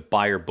 the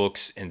Buyer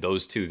books and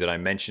those two that I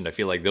mentioned, I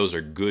feel like those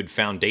are good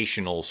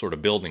foundational sort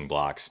of building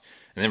blocks.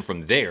 And then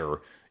from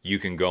there, you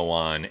can go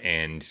on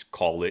and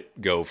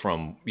go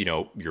from,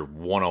 your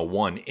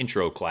 101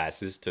 intro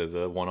classes to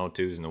the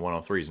 102s and the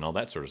 103s and all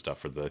that sort of stuff,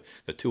 for the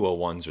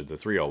 201s or the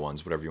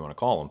 301s, whatever you want to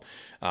call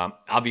them.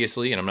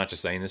 Obviously, and I'm not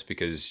just saying this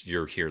because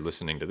you're here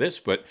listening to this,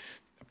 but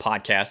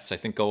podcasts, I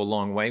think, go a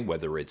long way,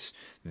 whether it's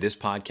this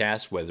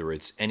podcast, whether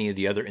it's any of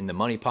the other In the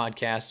Money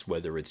podcasts,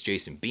 whether it's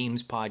Jason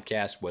Beam's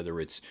podcast, whether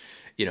it's,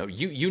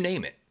 you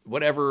name it,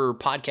 whatever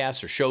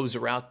podcasts or shows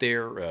are out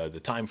there, the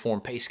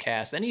Timeform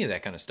Pacecast, any of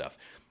that kind of stuff.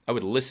 I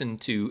would listen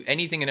to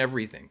anything and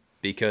everything,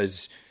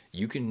 because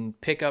you can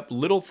pick up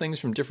little things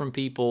from different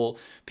people.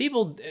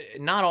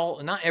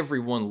 Not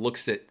everyone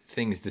looks at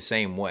things the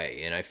same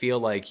way. And I feel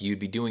like you'd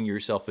be doing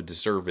yourself a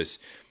disservice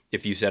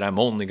if you said, I'm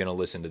only going to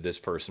listen to this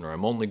person, or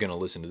I'm only going to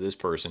listen to this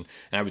person.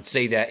 And I would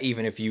say that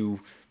even if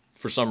you,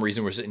 for some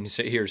reason, were sitting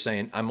here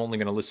saying, I'm only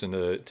going to listen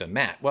to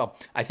Matt. Well,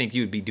 I think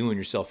you'd be doing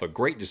yourself a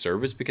great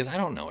disservice, because I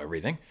don't know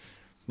everything.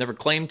 Never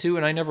claimed to,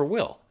 and I never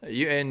will.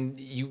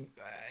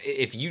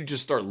 If you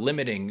just start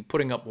limiting,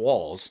 putting up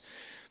walls,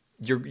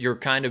 you're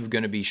kind of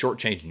going to be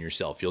shortchanging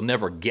yourself. You'll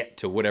never get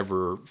to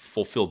whatever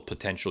fulfilled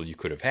potential you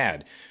could have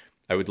had.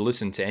 I would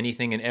listen to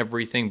anything and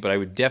everything, but I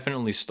would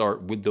definitely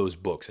start with those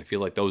books. I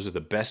feel like those are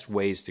the best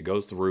ways to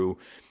go through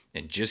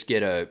and just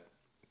get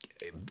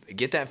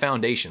that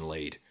foundation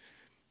laid,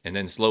 and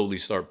then slowly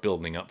start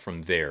building up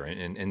from there.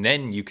 And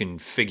then you can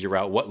figure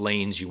out what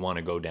lanes you want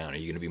to go down. Are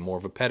you going to be more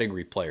of a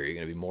pedigree player? Are you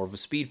going to be more of a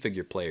speed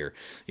figure player? Are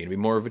you going to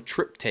be more of a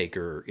trip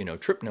taker,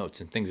 trip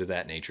notes and things of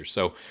that nature?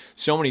 So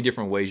many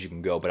different ways you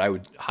can go, but I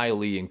would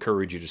highly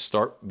encourage you to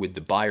start with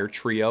the Buyer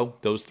trio,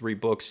 those 3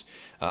 books.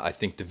 I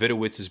think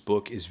Davidowitz's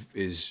book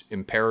is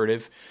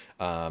imperative.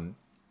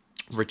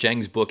 Rich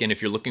Eng's book, and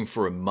if you're looking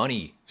for a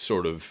money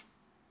sort of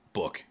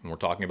book, and we're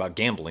talking about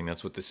gambling,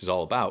 that's what this is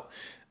all about,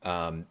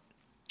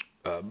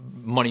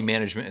 money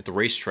management at the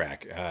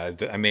racetrack.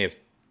 I may have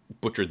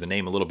butchered the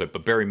name a little bit,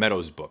 but Barry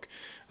Meadows' book,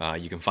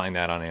 you can find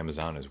that on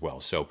Amazon as well.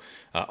 So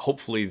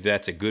hopefully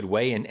that's a good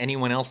way. And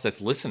anyone else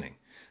that's listening,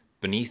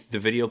 beneath the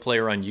video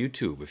player on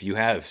YouTube, if you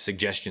have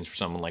suggestions for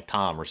someone like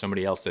Tom or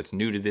somebody else that's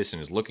new to this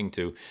and is looking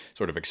to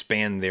sort of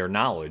expand their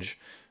knowledge,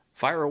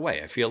 fire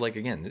away. I feel like,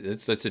 again,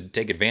 let's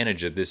take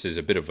advantage of this as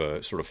a bit of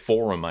a sort of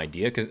forum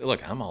idea, because,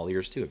 look, I'm all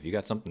ears too. If you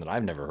got something that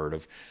I've never heard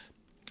of,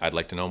 I'd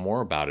like to know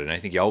more about it. And I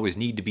think you always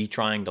need to be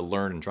trying to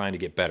learn and trying to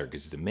get better,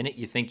 because the minute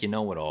you think you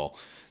know it all,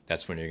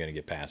 that's when you're going to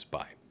get passed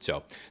by.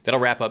 So that'll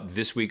wrap up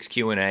this week's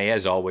Q&A.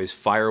 As always,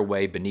 fire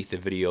away beneath the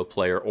video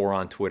player or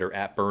on Twitter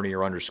at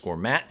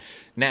Bernier_Matt.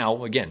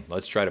 Now, again,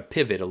 let's try to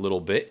pivot a little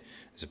bit.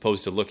 As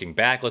opposed to looking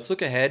back, let's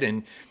look ahead.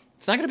 And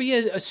it's not going to be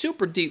a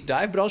super deep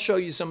dive, but I'll show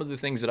you some of the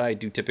things that I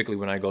do typically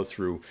when I go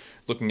through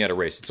looking at a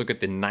race. Let's look at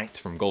the 9th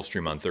from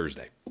Gulfstream on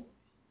Thursday.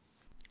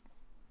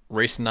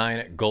 Race 9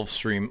 at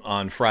Gulfstream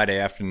on Friday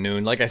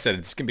afternoon. Like I said,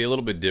 it's going to be a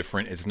little bit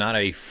different. It's not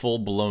a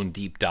full-blown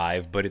deep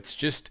dive, but it's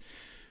just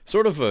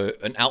sort of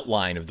an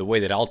outline of the way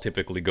that I'll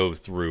typically go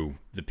through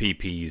the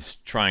PPs,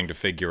 trying to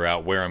figure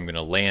out where I'm going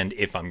to land,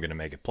 if I'm going to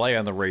make a play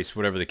on the race,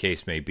 whatever the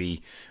case may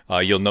be.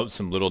 You'll note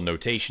some little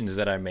notations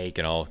that I make,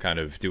 and I'll kind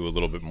of do a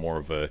little bit more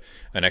of an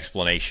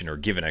explanation, or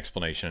give an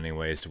explanation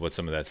anyway, as to what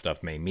some of that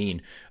stuff may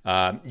mean.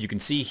 You can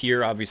see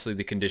here, obviously,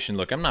 the condition.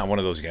 Look, I'm not one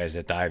of those guys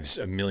that dives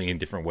a million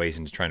different ways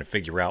into trying to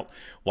figure out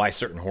why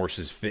certain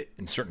horses fit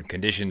in certain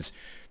conditions.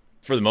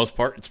 For the most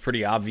part, it's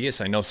pretty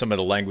obvious. I know some of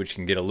the language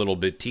can get a little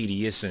bit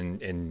tedious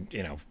and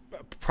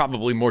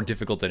probably more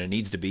difficult than it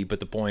needs to be. But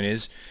the point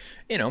is,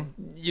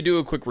 you do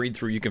a quick read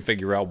through, you can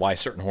figure out why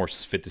certain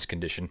horses fit this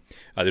condition.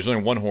 There's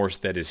only one horse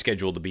that is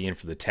scheduled to be in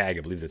for the tag. I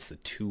believe that's the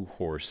 2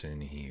 horse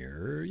in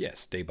here.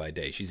 Yes, Day by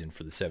Day. She's in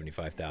for the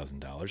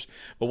 $75,000.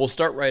 But we'll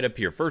start right up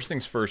here. First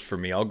things first for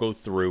me, I'll go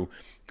through,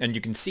 and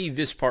you can see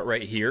this part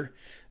right here.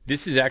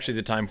 This is actually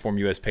the Timeform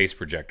US pace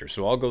projector.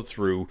 So I'll go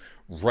through,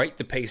 write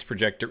the pace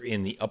projector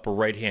in the upper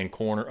right-hand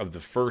corner of the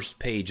first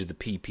page of the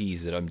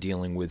PPs that I'm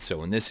dealing with.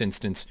 So in this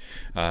instance,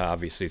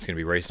 obviously it's going to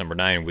be race number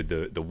 9 with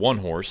the one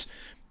horse.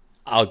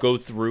 I'll go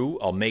through,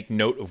 I'll make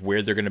note of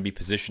where they're going to be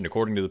positioned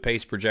according to the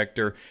pace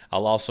projector.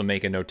 I'll also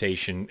make a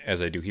notation,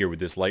 as I do here with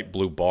this light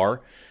blue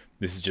bar.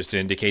 This is just to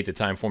indicate that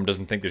Timeform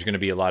doesn't think there's going to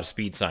be a lot of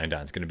speed signed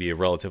on. It's going to be a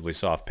relatively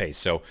soft pace.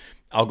 So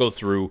I'll go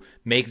through,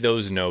 make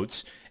those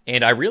notes,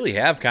 and I really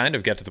have kind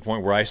of got to the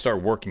point where I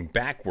start working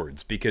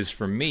backwards, because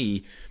for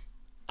me,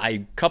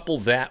 I couple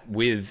that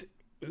with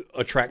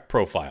a track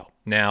profile.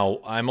 Now,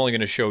 I'm only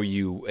going to show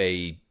you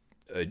a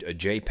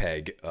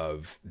JPEG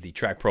of the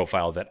track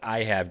profile that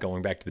I have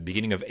going back to the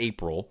beginning of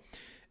April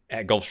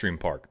at Gulfstream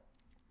Park.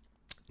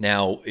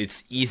 Now,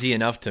 it's easy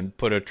enough to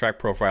put a track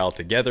profile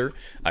together.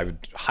 I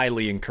would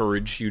highly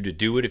encourage you to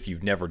do it if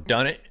you've never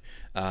done it.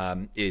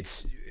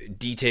 It's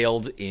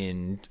detailed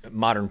in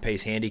Modern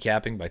Pace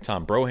Handicapping by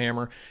Tom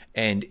Brohammer,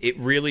 and it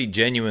really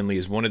genuinely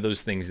is one of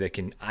those things that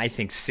can, I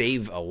think,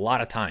 save a lot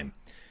of time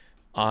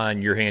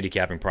on your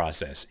handicapping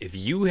process. If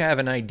you have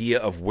an idea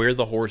of where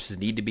the horses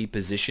need to be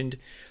positioned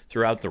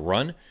throughout the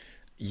run,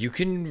 you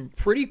can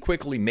pretty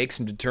quickly make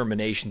some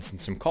determinations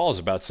and some calls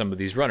about some of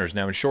these runners.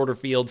 Now, in shorter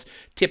fields,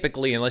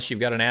 typically, unless you've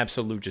got an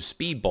absolute just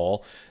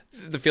speedball,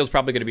 the field's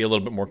probably going to be a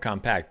little bit more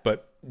compact.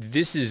 But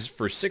this is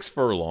for 6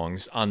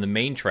 furlongs on the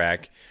main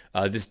track.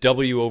 This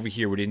W over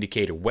here would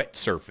indicate a wet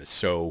surface.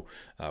 So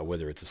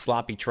whether it's a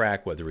sloppy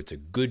track, whether it's a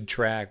good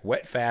track,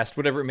 wet, fast,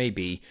 whatever it may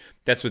be,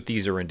 that's what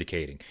these are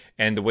indicating.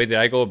 And the way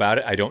that I go about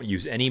it, I don't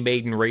use any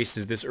maiden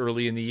races this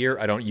early in the year.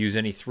 I don't use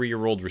any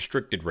 3-year-old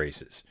restricted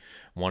races.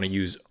 I want to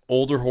use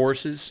older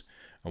horses.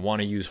 I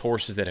want to use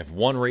horses that have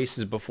won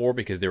races before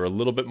because they're a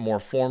little bit more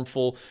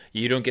formful.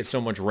 You don't get so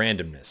much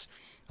randomness.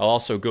 I'll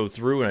also go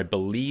through, and I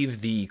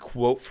believe the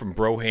quote from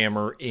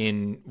Brohammer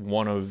in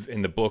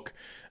the book,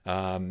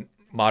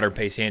 Modern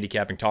Pace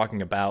Handicapping,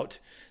 talking about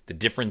the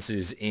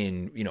differences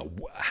in,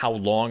 how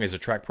long is a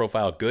track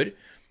profile good?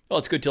 Well,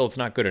 it's good till it's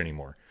not good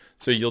anymore.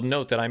 So you'll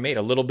note that I made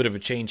a little bit of a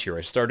change here.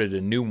 I started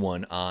a new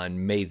one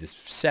on May the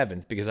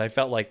 7th because I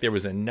felt like there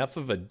was enough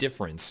of a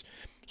difference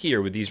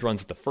here with these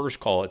runs at the first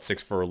call at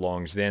 6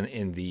 furlongs than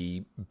in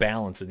the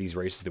balance of these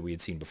races that we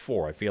had seen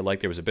before. I feel like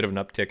there was a bit of an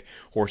uptick.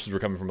 Horses were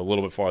coming from a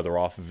little bit farther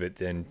off of it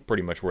than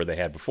pretty much where they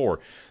had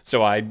before.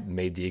 So I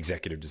made the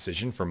executive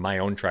decision for my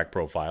own track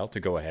profile to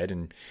go ahead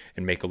and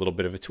make a little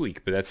bit of a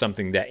tweak. But that's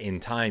something that in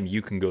time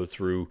you can go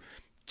through,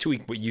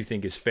 tweak what you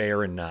think is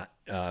fair and not.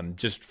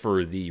 Just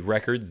for the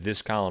record,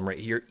 this column right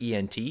here,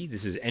 ENT,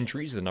 this is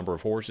entries, the number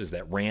of horses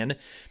that ran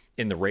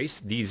in the race.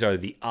 These are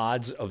the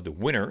odds of the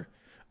winner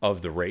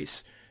of the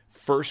race.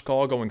 First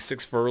call going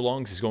 6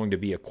 furlongs is going to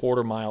be a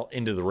quarter mile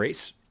into the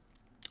race.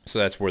 So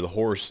that's where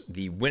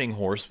the winning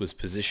horse was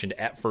positioned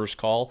at first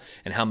call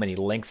and how many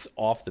lengths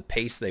off the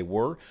pace they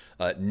were.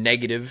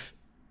 Negative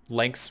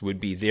lengths would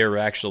be they're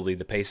actually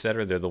the pace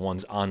setter. They're the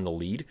ones on the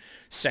lead.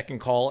 Second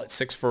call at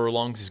 6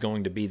 furlongs is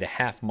going to be the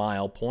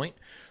half-mile point.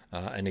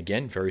 And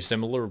again, very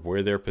similar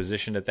where they're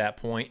positioned at that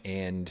point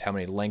and how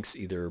many lengths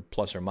either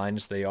plus or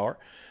minus they are.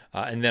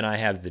 And then I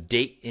have the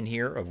date in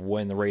here of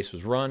when the race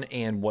was run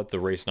and what the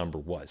race number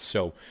was.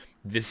 So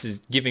this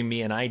is giving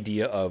me an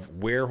idea of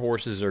where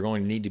horses are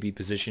going to need to be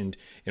positioned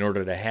in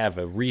order to have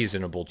a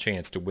reasonable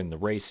chance to win the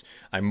race.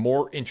 I'm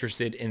more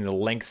interested in the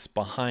lengths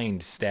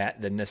behind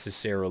stat than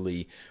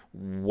necessarily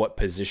what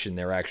position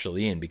they're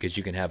actually in, because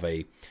you can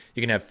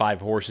have 5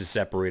 horses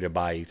separated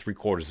by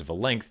 3/4 of a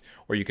length,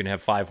 or you can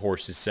have 5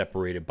 horses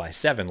separated by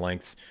 7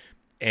 lengths,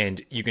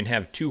 and you can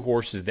have 2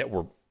 horses that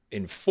were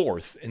in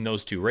 4th in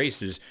those 2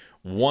 races.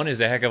 One is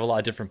a heck of a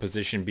lot different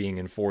position being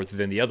in 4th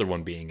than the other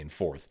one being in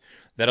 4th.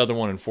 That other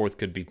one in 4th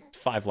could be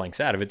 5 lengths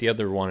out of it. The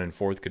other one in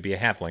 4th could be a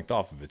half length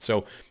off of it.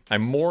 So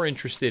I'm more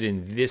interested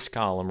in this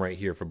column right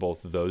here for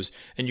both of those.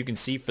 And you can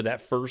see for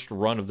that first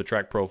run of the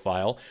track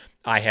profile,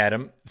 I had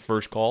him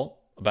first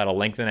call about a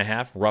length and a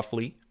half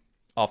roughly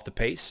off the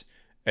pace.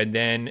 And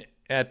then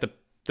at the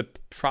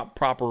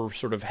proper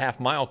sort of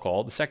half-mile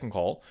call, the second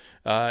call,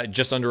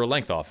 just under a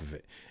length off of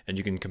it. And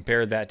you can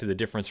compare that to the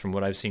difference from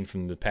what I've seen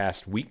from the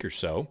past week or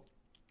so,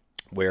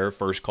 where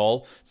first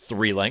call,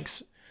 3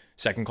 lengths,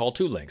 second call,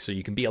 2 lengths. So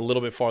you can be a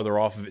little bit farther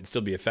off of it and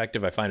still be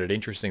effective. I find it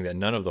interesting that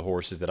none of the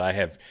horses that I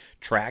have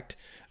tracked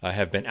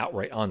have been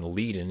outright on the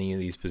lead in any of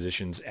these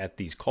positions at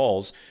these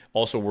calls.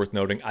 Also worth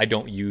noting, I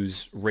don't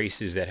use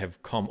races that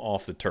have come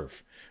off the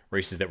turf.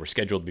 Races that were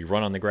scheduled to be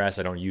run on the grass,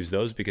 I don't use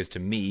those because to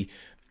me,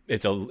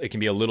 it can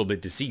be a little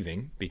bit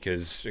deceiving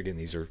because, again,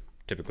 these are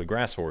typically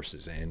grass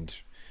horses, and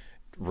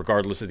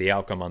regardless of the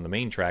outcome on the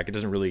main track, it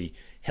doesn't really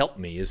help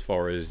me as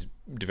far as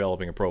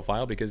developing a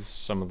profile because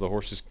some of the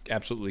horses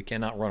absolutely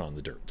cannot run on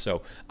the dirt.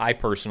 So I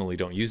personally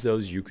don't use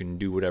those. You can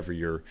do whatever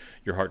your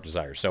heart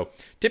desires. So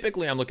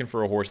typically I'm looking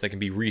for a horse that can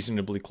be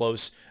reasonably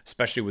close,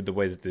 especially with the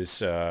way that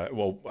this,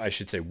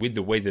 with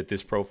the way that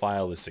this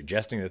profile is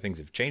suggesting that things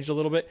have changed a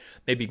little bit.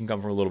 Maybe you can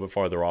come from a little bit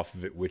farther off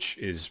of it, which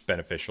is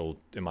beneficial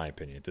in my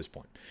opinion at this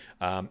point.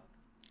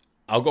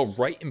 I'll go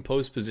right in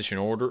post position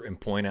order and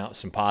point out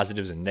some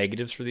positives and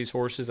negatives for these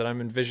horses that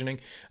I'm envisioning.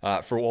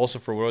 For what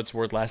it's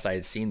worth, last I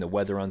had seen the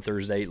weather on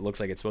Thursday, it looks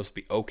like it's supposed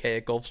to be okay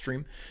at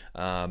Gulfstream.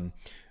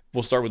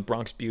 We'll start with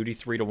Bronx Beauty,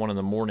 3-1 in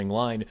the morning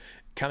line,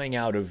 coming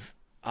out of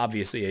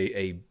obviously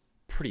a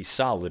pretty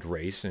solid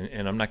race,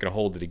 and I'm not going to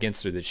hold it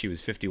against her that she was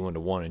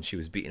 51-1 and she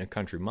was beating a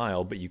country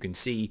mile, but you can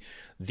see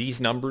these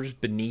numbers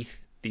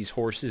beneath these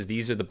horses.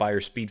 These are the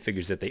Beyer speed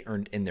figures that they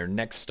earned in their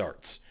next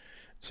starts.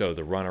 So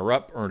the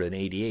runner-up earned an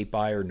 88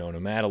 Beyer.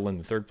 Nona Madeline,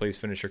 the third place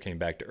finisher, came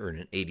back to earn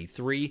an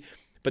 83.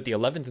 But the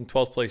 11th and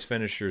 12th place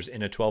finishers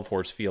in a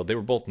 12-horse field, they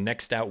were both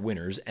next out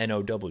winners,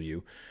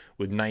 NOW,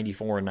 with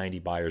 94 and 90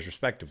 Beyers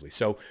respectively.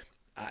 So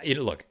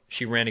look,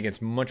 she ran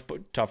against much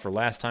tougher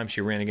last time.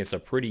 She ran against a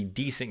pretty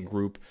decent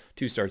group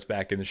 2 starts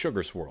back in the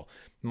Sugar Swirl.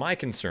 My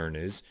concern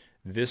is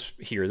this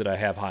here that I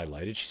have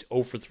highlighted. She's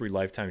 0 for 3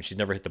 lifetime. She's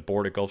never hit the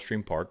board at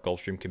Gulfstream Park.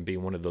 Gulfstream can be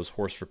one of those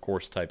horse for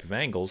course type of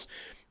angles.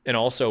 And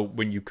also,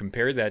 when you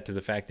compare that to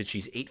the fact that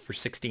she's 8 for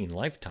 16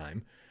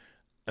 lifetime,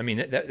 I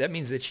mean, that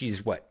means that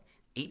she's,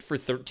 8 for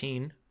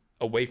 13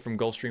 away from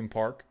Gulfstream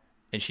Park,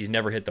 and she's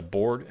never hit the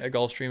board at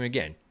Gulfstream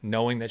again,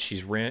 knowing that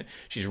she's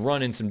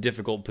run in some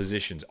difficult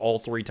positions. All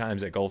 3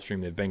 times at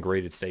Gulfstream, they've been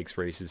great at stakes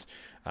races.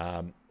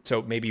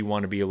 So maybe you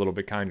want to be a little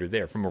bit kinder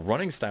there. From a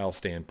running style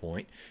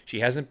standpoint, she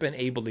hasn't been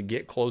able to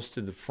get close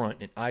to the front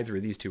in either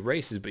of these 2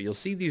 races, but you'll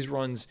see these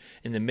runs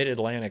in the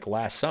Mid-Atlantic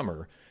last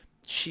summer.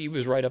 She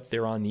was right up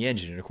there on the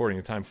engine, and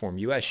according to Timeform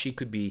US, she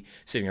could be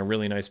sitting in a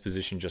really nice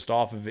position just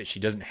off of it. She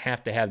doesn't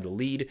have to have the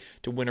lead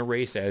to win a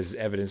race, as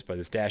evidenced by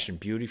this Dash and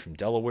Beauty from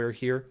Delaware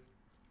here.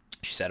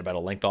 She sat about a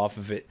length off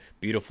of it.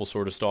 Beautiful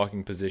sort of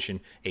stalking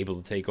position,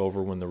 able to take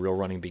over when the real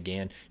running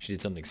began. She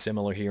did something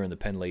similar here in the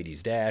Penn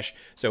Ladies Dash.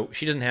 So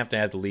she doesn't have to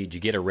have the lead. You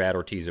get a Rad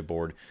Ortiz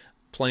aboard.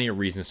 Plenty of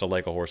reasons to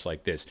like a horse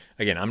like this.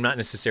 Again, I'm not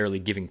necessarily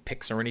giving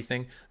picks or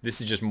anything.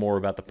 This is just more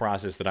about the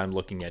process that I'm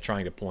looking at,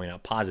 trying to point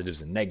out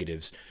positives and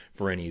negatives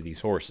for any of these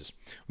horses.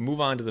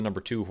 Move on to the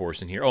number 2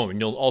 horse in here. Oh, and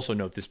you'll also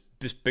note this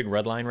big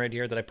red line right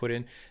here that I put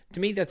in. To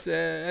me, that's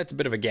a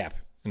bit of a gap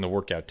in the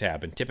workout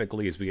tab. And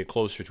typically, as we get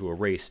closer to a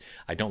race,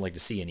 I don't like to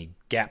see any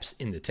gaps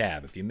in the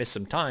tab. If you miss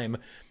some time,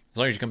 as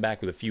long as you come back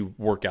with a few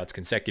workouts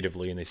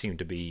consecutively and they seem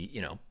to be,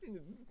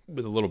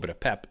 with a little bit of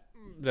pep,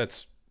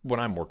 that's what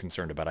I'm more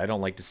concerned about. I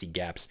don't like to see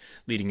gaps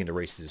leading into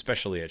races,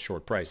 especially at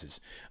short prices.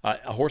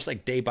 A horse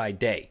like Day by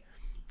Day,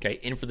 okay,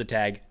 in for the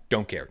tag,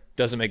 don't care.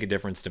 Doesn't make a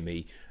difference to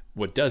me.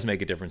 What does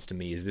make a difference to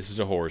me is this is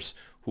a horse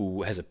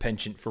who has a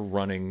penchant for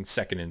running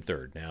second and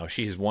third. Now,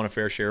 she has won a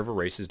fair share of her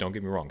races, don't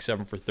get me wrong.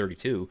 7 for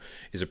 32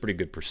 is a pretty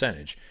good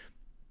percentage.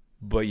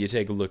 But you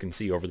take a look and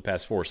see over the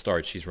past 4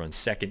 starts, she's run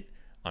second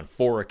on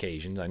 4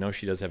 occasions. I know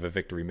she does have a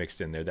victory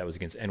mixed in there. That was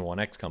against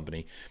N1X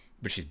Company.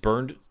 But she's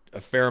burned a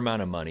fair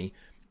amount of money.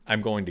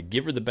 I'm going to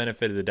give her the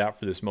benefit of the doubt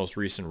for this most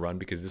recent run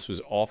because this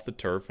was off the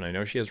turf, and I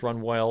know she has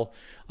run well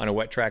on a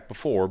wet track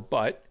before,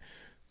 but,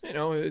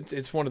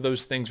 it's one of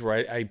those things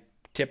where I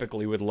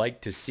typically would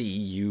like to see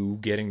you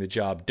getting the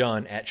job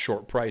done at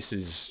short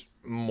prices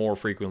more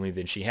frequently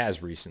than she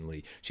has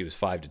recently. She was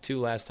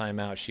 5-2 last time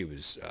out. She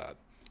was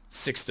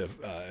she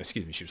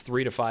was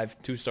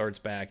 3-5 2 starts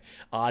back,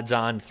 odds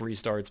on 3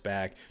 starts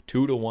back,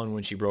 2-1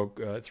 when she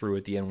broke through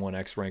at the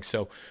N1X rank.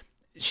 So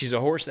she's a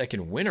horse that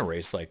can win a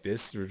race like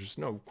this. There's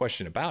no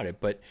question about it,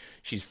 but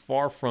she's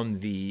far from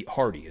the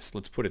hardiest.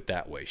 Let's put it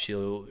that way.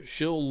 She'll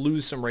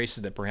lose some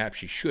races that perhaps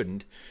she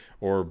shouldn't,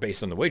 or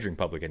based on the wagering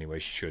public anyway,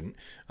 she shouldn't.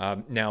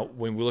 Now,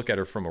 when we look at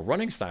her from a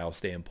running style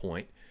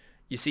standpoint,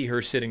 you see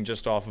her sitting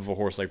just off of a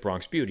horse like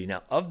Bronx Beauty.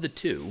 Now, of the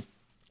 2,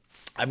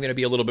 I'm going to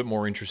be a little bit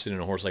more interested in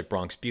a horse like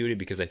Bronx Beauty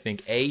because I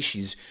think,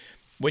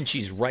 when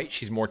she's right,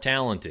 she's more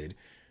talented.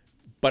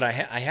 But I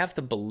have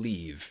to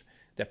believe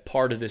that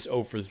part of this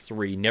 0 for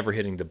 3 never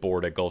hitting the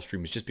board at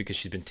Gulfstream is just because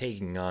she's been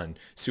taking on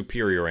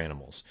superior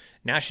animals.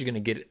 Now she's going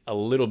to get a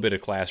little bit of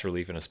class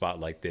relief in a spot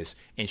like this,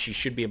 and she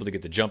should be able to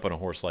get the jump on a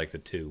horse like the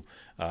 2.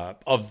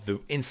 Of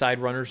the inside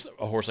runners,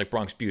 a horse like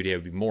Bronx Beauty I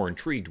would be more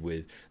intrigued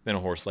with than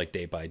a horse like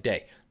Day by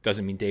Day.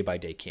 Doesn't mean Day by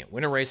Day can't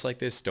win a race like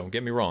this, don't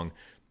get me wrong,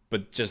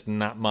 but just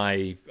not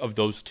of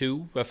those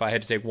 2. If I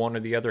had to take one or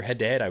the other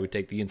head-to-head, I would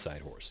take the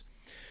inside horse.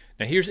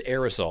 Now here's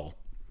Aerosol.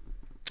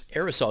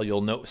 Aerosol,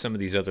 you'll note some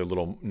of these other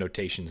little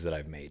notations that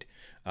I've made.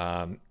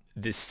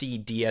 This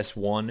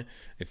CDS1,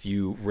 if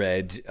you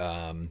read,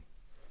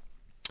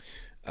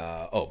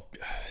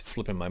 it's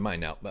slipping my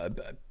mind now,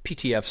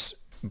 PTF's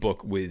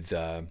book with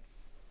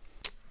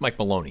Mike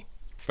Maloney,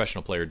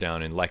 professional player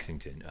down in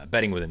Lexington,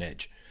 Betting with an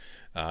Edge.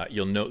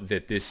 You'll note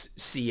that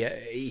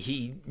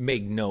he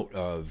made note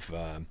of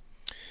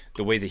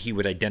the way that he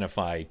would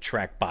identify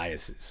track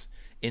biases,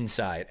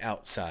 inside,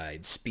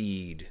 outside,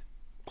 speed,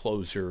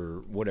 closer,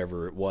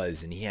 whatever it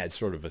was, and he had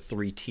sort of a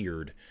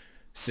 3-tiered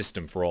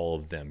system for all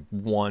of them.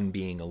 1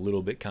 being a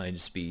little bit kind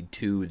of speed,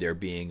 2 there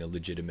being a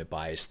legitimate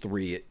bias,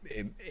 3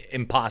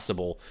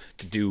 impossible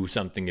to do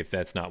something if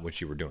that's not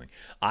what you were doing.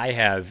 I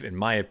have, in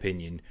my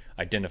opinion,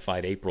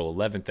 identified April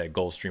 11th at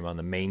Gulfstream on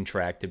the main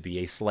track to be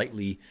a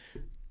slightly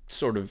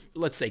sort of,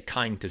 let's say,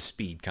 kind to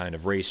speed kind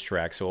of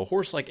racetrack. So a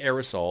horse like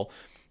Aerosol,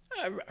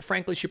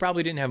 Frankly, she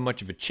probably didn't have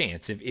much of a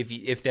chance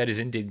if that is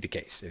indeed the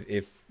case.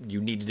 If you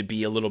needed to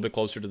be a little bit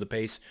closer to the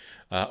pace,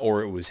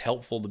 or it was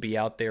helpful to be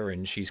out there,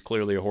 and she's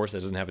clearly a horse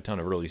that doesn't have a ton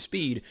of early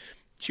speed,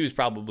 she was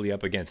probably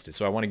up against it.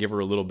 So I want to give her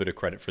a little bit of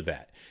credit for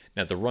that.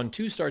 Now, the run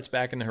 2 starts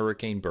back in the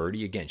Hurricane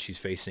Birdie. Again, she's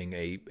facing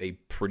a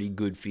pretty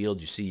good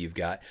field. You see you've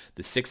got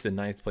the 6th and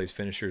 9th place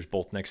finishers,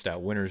 both next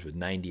out winners with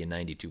 90 and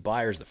 92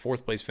 buyers. The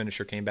 4th place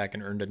finisher came back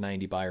and earned a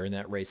 90 buyer in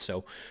that race.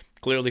 So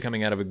clearly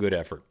coming out of a good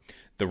effort.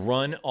 The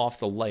run off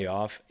the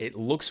layoff, it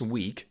looks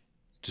weak,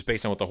 just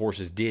based on what the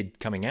horses did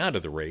coming out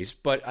of the race,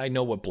 but I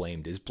know what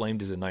Blamed is.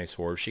 Blamed is a nice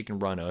horse. She can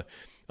run a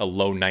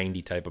low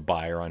 90 type of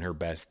buyer on her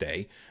best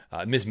day.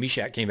 Ms.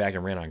 Mishak came back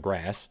and ran on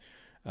grass.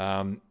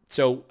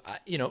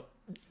 You know,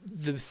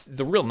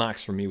 the real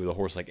knocks for me with a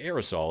horse like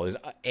Aerosol is,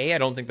 A, I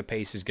don't think the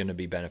pace is going to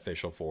be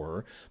beneficial for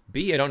her.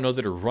 B, I don't know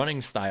that her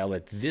running style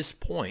at this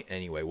point,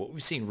 anyway, what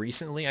we've seen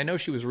recently, I know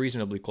she was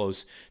reasonably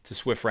close to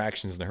Swift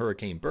Fractions in the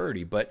Hurricane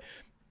Birdie, but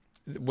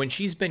when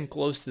she's been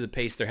close to the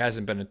pace, there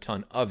hasn't been a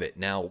ton of it.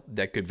 Now,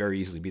 that could very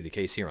easily be the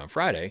case here on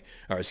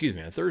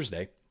on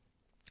Thursday.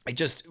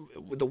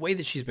 The way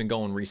that she's been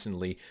going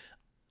recently,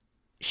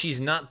 she's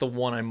not the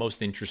one I'm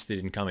most interested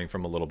in coming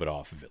from a little bit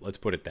off of it. Let's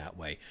put it that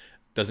way.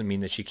 Doesn't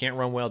mean that she can't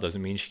run well,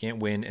 doesn't mean she can't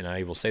win, and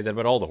I will say that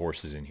about all the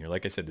horses in here.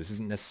 Like I said, this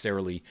isn't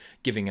necessarily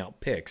giving out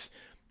picks,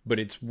 but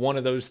it's one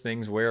of those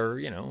things where,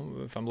 you know,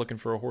 if I'm looking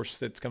for a horse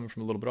that's coming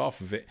from a little bit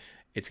off of it,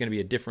 it's going to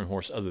be a different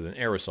horse other than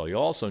Aerosol.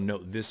 You'll also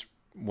note this,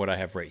 what I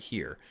have right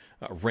here,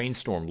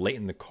 Rainstorm late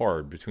in the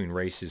card between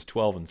races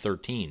 12 and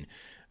 13.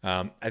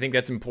 I think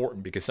that's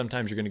important because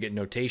sometimes you're going to get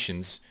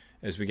notations,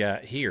 as we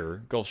got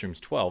here, Gulfstream's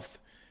 12th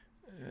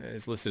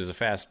is listed as a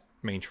fast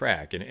main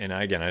track. And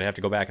again, I'd have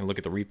to go back and look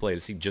at the replay to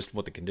see just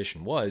what the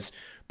condition was,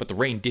 but the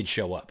rain did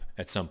show up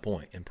at some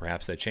point, and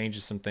perhaps that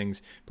changes some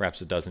things,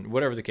 perhaps it doesn't,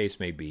 whatever the case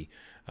may be.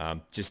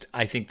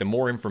 I think the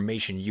more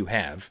information you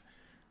have,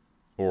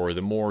 or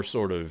the more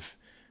sort of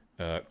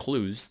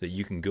clues that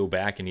you can go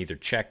back and either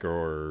check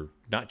or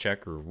not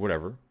check or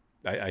whatever,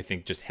 I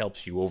think just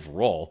helps you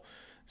overall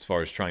as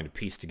far as trying to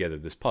piece together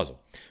this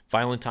puzzle.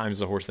 Violent Time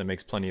is a horse that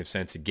makes plenty of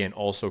sense. Again,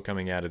 also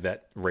coming out of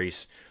that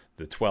race,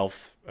 the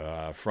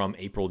 12th from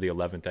April the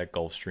 11th at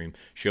Gulfstream.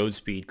 Showed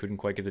speed, couldn't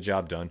quite get the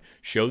job done.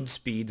 Showed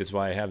speed, that's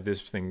why I have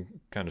this thing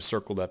kind of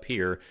circled up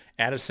here,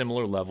 at a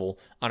similar level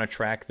on a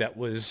track that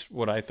was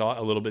what I thought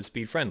a little bit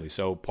speed friendly.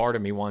 So part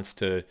of me wants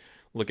to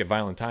look at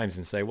Violent Times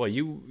and say, well,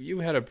 you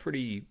had a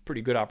pretty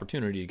good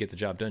opportunity to get the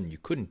job done and you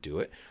couldn't do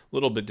it. A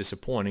little bit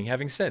disappointing.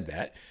 Having said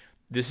that,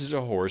 this is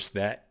a horse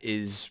that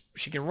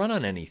she can run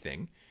on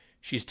anything.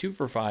 She's 2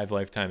 for 5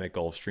 lifetime at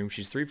Gulfstream.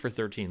 She's 3 for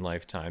 13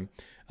 lifetime.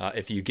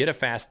 If you get a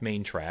fast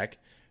main track,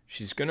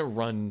 she's going to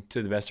run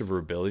to the best of her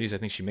abilities. I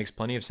think she makes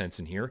plenty of sense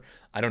in here.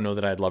 I don't know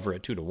that I'd love her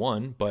at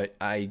 2-1, but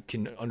I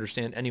can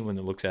understand anyone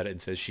that looks at it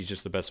and says she's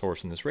just the best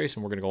horse in this race,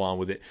 and we're going to go on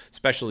with it,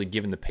 especially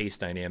given the pace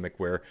dynamic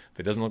where if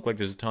it doesn't look like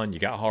there's a ton, you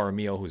got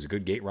Jaramillo, who's a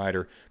good gate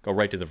rider, go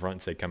right to the front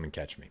and say, come and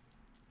catch me.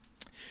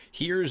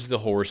 Here's the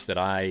horse that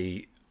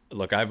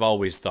I've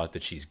always thought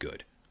that she's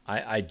good.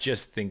 I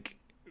just think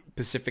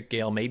Pacific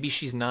Gale, maybe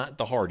she's not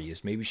the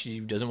hardiest. Maybe she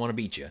doesn't want to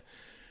beat you.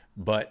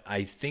 But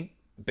I think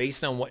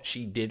based on what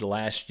she did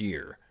last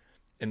year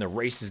and the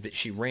races that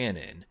she ran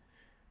in,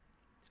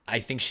 I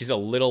think she's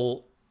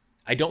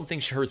I don't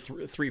think her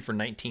 3 for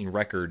 19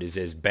 record is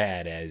as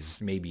bad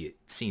as maybe it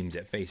seems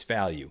at face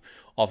value,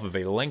 off of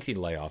a lengthy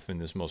layoff in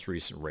this most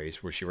recent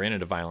race where she ran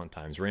into Violent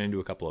Times, ran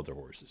into a couple other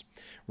horses.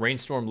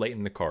 Rainstorm late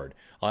in the card.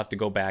 I'll have to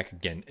go back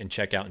again and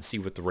check out and see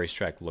what the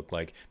racetrack looked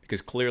like,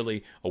 because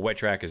clearly a wet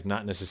track is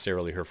not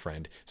necessarily her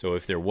friend. So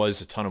if there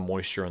was a ton of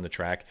moisture on the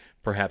track,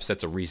 perhaps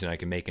that's a reason I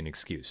can make an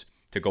excuse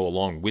to go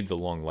along with the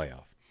long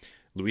layoff.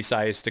 Luis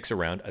Saez sticks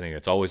around. I think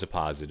that's always a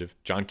positive.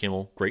 John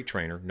Kimmel, great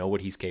trainer, know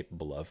what he's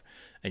capable of.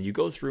 And you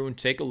go through and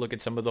take a look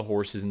at some of the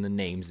horses and the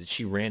names that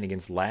she ran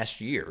against last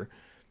year.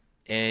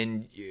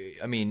 And,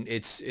 I mean,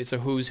 it's a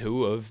who's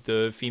who of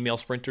the female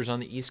sprinters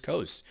on the East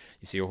Coast.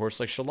 You see a horse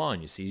like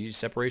Shalon. You see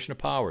Separation of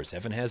Powers.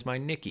 Heaven Has My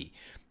Nikki.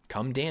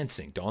 Come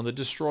Dancing. Dawn the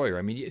Destroyer.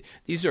 I mean,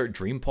 these are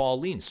Dream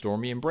Pauline,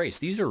 Stormy Embrace.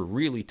 These are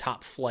really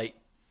top flight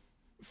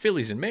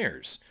fillies and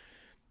mares.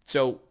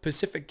 So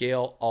Pacific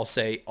Gale, I'll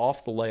say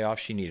off the layoff,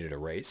 she needed a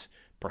race.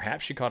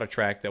 Perhaps she caught a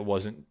track that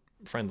wasn't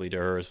friendly to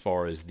her as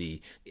far as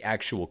the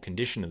actual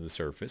condition of the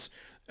surface.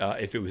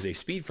 If it was a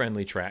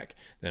speed-friendly track,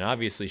 then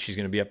obviously she's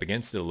going to be up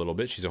against it a little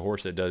bit. She's a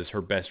horse that does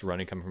her best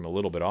running coming from a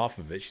little bit off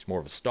of it. She's more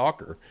of a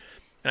stalker.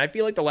 And I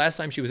feel like the last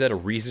time she was at a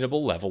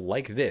reasonable level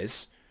like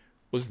this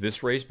was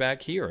this race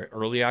back here,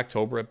 early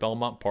October at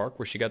Belmont Park,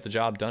 where she got the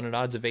job done at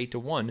odds of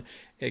 8-1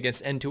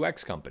 against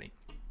N2X Company.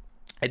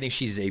 I think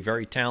she's a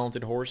very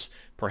talented horse.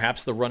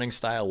 Perhaps the running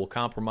style will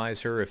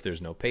compromise her if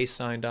there's no pace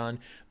signed on,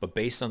 but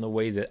based on the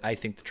way that I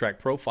think the track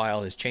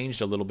profile has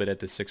changed a little bit at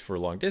the 6 for a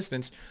long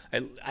distance,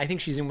 I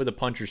think she's in with a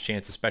puncher's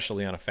chance,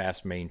 especially on a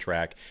fast main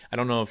track. I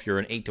don't know if you're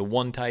an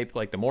 8-1 type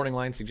like the morning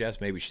line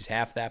suggests, maybe she's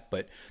half that,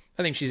 but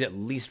I think she's at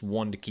least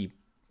one to keep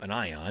an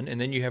eye on.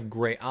 And then you have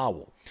Gray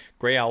Owl.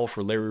 Gray Owl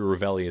for Larry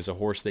Ravelli is a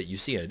horse that you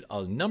see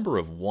a number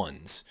of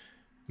ones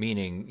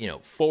meaning,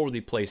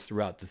 forwardly placed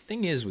throughout. The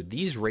thing is with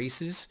these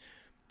races,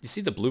 you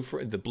see the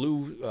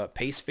blue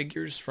pace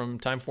figures from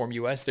Timeform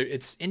US.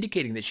 It's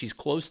indicating that she's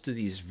close to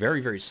these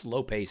very, very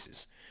slow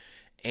paces.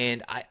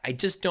 And I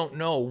just don't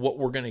know what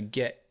we're going to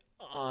get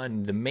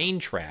on the main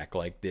track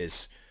like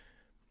this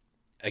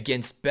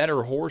against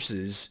better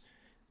horses.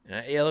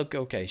 Yeah, look,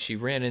 okay, she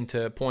ran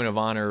into Point of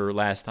Honor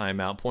last time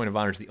out. Point of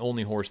Honor is the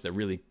only horse that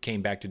really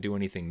came back to do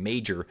anything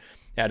major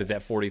out of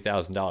that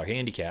 $40,000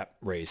 handicap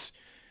race.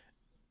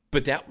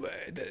 But that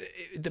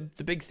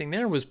the big thing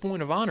there was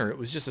Point of Honor. It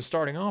was just a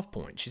starting off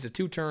point. She's a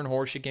two-turn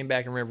horse. She came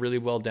back and ran really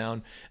well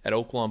down at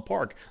Oaklawn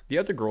Park. The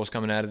other girls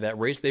coming out of that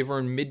race, they've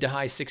earned mid to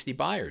high 60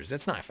 buyers.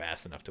 That's not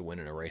fast enough to win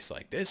in a race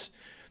like this.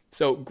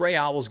 So Gray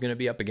Owl's going to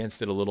be up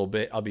against it a little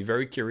bit. I'll be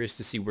very curious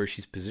to see where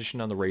she's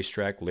positioned on the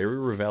racetrack. Larry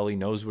Ravelli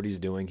knows what he's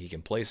doing. He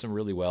can place them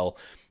really well.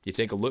 You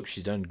take a look.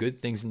 She's done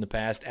good things in the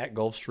past at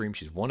Gulfstream.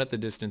 She's won at the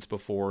distance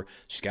before.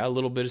 She's got a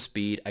little bit of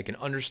speed. I can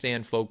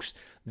understand folks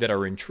that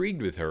are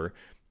intrigued with her,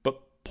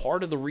 but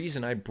part of the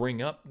reason I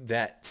bring up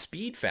that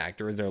speed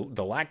factor,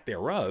 the lack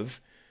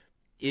thereof,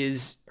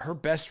 is her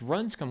best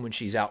runs come when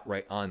she's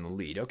outright on the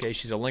lead. Okay,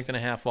 she's a length and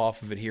a half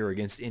off of it here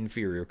against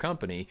inferior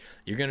company.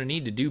 You're going to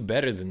need to do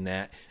better than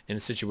that in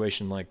a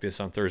situation like this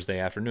on Thursday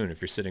afternoon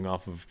if you're sitting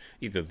off of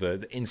either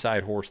the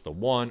inside horse, the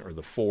 1, or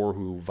the 4,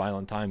 who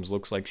Violent Times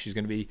looks like she's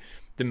going to be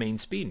the main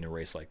speed in a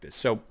race like this.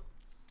 So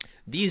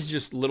these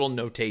just little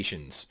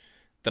notations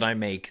that I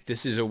make,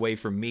 this is a way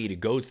for me to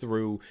go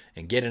through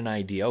and get an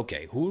idea.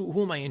 Okay,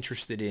 who am I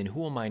interested in?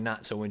 Who am I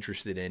not so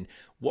interested in?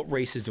 What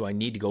races do I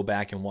need to go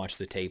back and watch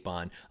the tape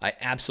on? I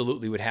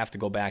absolutely would have to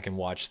go back and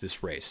watch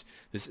this race.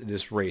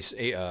 This race,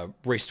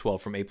 race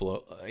 12 from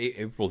April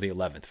the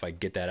 11th. If I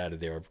get that out of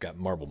there, I've got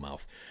marble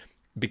mouth.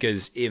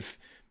 Because if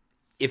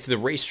the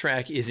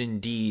racetrack is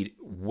indeed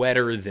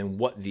wetter than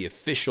what the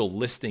official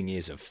listing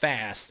is of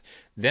fast,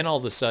 then all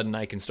of a sudden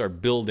I can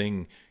start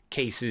building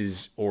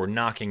cases or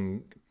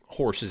knocking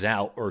horses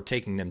out or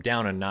taking them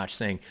down a notch,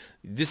 saying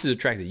this is a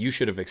track that you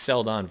should have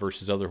excelled on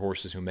versus other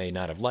horses who may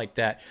not have liked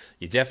that.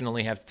 You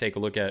definitely have to take a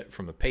look at it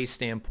from a pace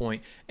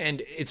standpoint,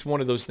 and it's one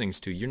of those things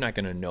too. You're not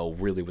going to know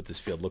really what this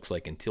field looks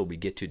like until we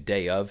get to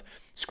day of.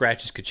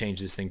 Scratches could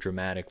change this thing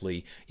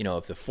dramatically.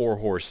 If the 4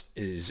 horse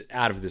is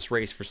out of this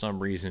race for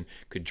some reason,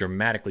 could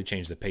dramatically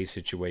change the pace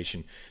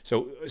situation.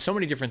 So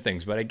many different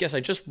things, but I guess I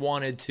just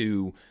wanted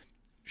to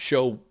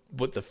show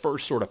what the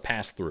first sort of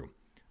pass through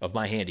of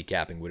my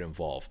handicapping would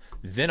involve.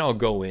 Then I'll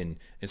go in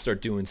and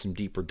start doing some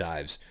deeper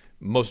dives,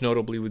 most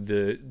notably with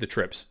the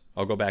trips.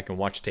 I'll go back and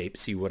watch tape,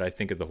 see what I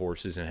think of the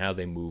horses and how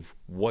they move,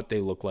 what they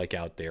look like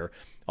out there.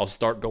 I'll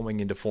start going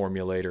into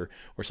Formulator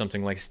or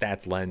something like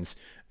Stats Lens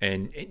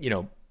and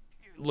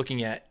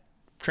looking at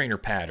trainer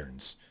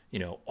patterns,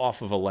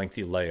 off of a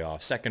lengthy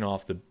layoff, second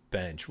off the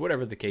bench,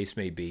 whatever the case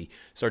may be.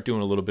 Start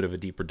doing a little bit of a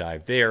deeper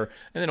dive there.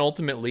 And then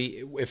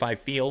ultimately, if I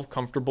feel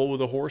comfortable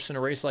with a horse in a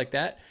race like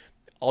that,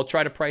 I'll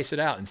try to price it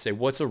out and say,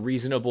 what's a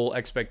reasonable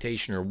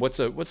expectation, or what's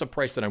a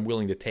price that I'm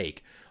willing to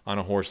take on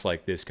a horse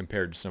like this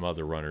compared to some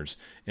other runners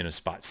in a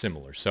spot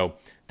similar. So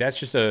that's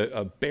just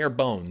a bare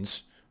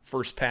bones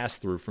first pass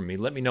through from me.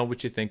 Let me know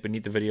what you think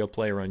beneath the video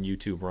player on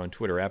YouTube or on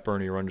Twitter at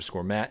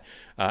Bernier_Matt.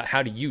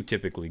 How do you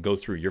typically go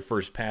through your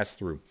first pass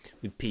through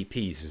with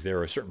PPs? Is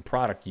there a certain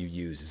product you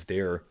use? Is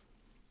there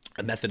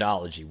a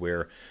methodology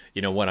where,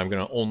 I'm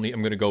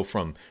going to go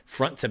from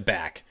front to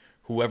back,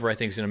 whoever I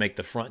think is going to make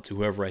the front to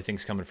whoever I think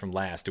is coming from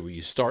last? Do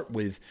you start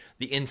with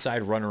the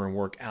inside runner and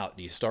work out?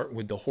 Do you start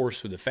with the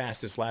horse with the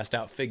fastest last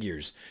out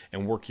figures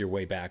and work your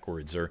way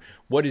backwards? Or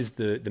what is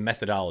the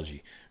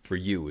methodology for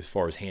you as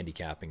far as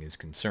handicapping is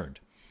concerned?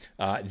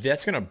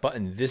 That's going to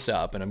button this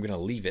up, and I'm going to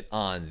leave it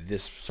on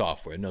this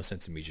software. No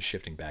sense in me just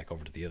shifting back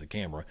over to the other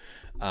camera.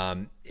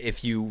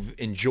 If you've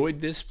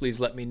enjoyed this, please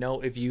let me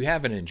know. If you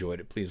haven't enjoyed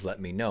it, please let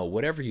me know.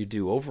 Whatever you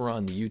do over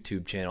on the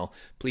YouTube channel,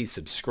 please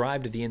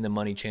subscribe to the In the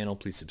Money channel.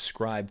 Please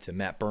subscribe to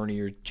Matt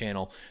Bernier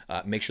channel.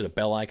 Make sure the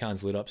bell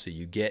icon's lit up so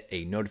you get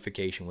a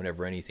notification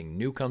whenever anything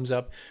new comes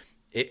up.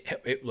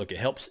 Look, it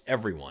helps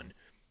everyone.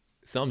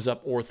 Thumbs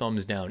up or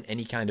thumbs down,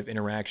 any kind of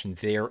interaction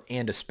there,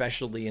 and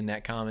especially in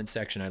that comment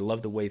section. I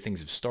love the way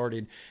things have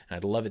started, and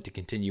I'd love it to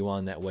continue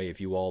on that way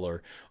if you all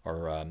are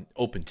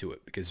open to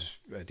it, because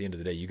at the end of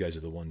the day, you guys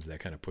are the ones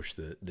that kind of push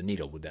the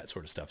needle with that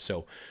sort of stuff.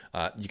 So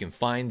you can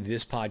find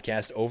this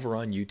podcast over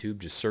on YouTube.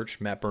 Just search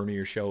Matt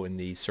Bernier Show in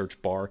the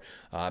search bar.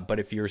 But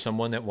if you're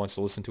someone that wants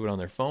to listen to it on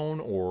their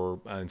phone or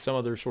on some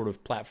other sort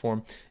of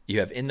platform, you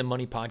have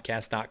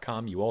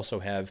inthemoneypodcast.com. You also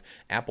have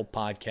Apple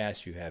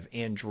Podcasts. You have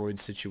Android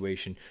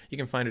situation. You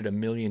can find it a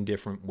million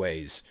different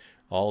ways.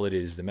 All it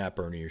is, the Matt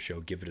Bernier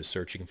Show. Give it a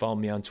search. You can follow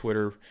me on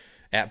Twitter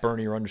at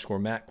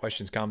Bernier_Matt.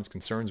 Questions, comments,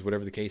 concerns,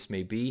 whatever the case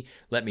may be.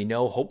 Let me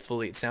know.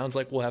 Hopefully, it sounds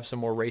like we'll have some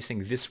more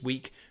racing this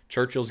week.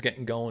 Churchill's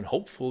getting going.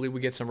 Hopefully,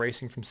 we get some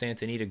racing from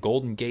Santa Anita.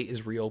 Golden Gate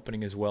is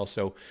reopening as well.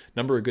 So,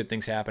 number of good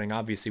things happening.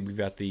 Obviously, we've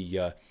got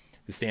the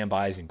the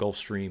standbys in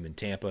Gulfstream and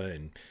Tampa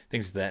and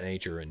things of that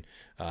nature. And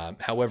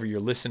however you're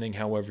listening,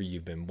 however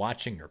you've been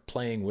watching or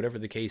playing, whatever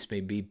the case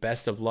may be,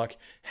 best of luck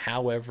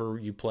however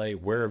you play,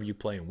 wherever you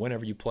play, and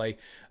whenever you play.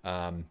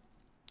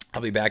 I'll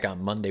be back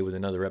on Monday with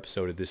another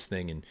episode of this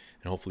thing, and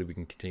hopefully we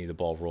can continue the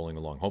ball rolling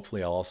along.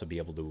 Hopefully I'll also be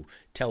able to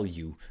tell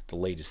you the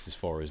latest as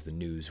far as the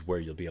news, where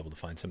you'll be able to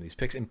find some of these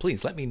picks. And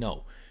please let me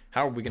know,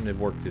 how are we going to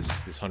work this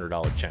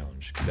 $100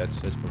 challenge? Because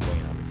that's been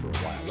weighing on me for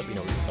a while. Let me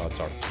know what your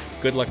thoughts are.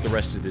 Good luck the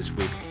rest of this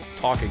week.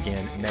 Talk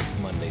again next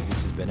Monday.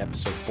 This has been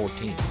episode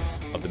 14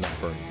 of the Matt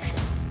Bernier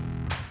Show.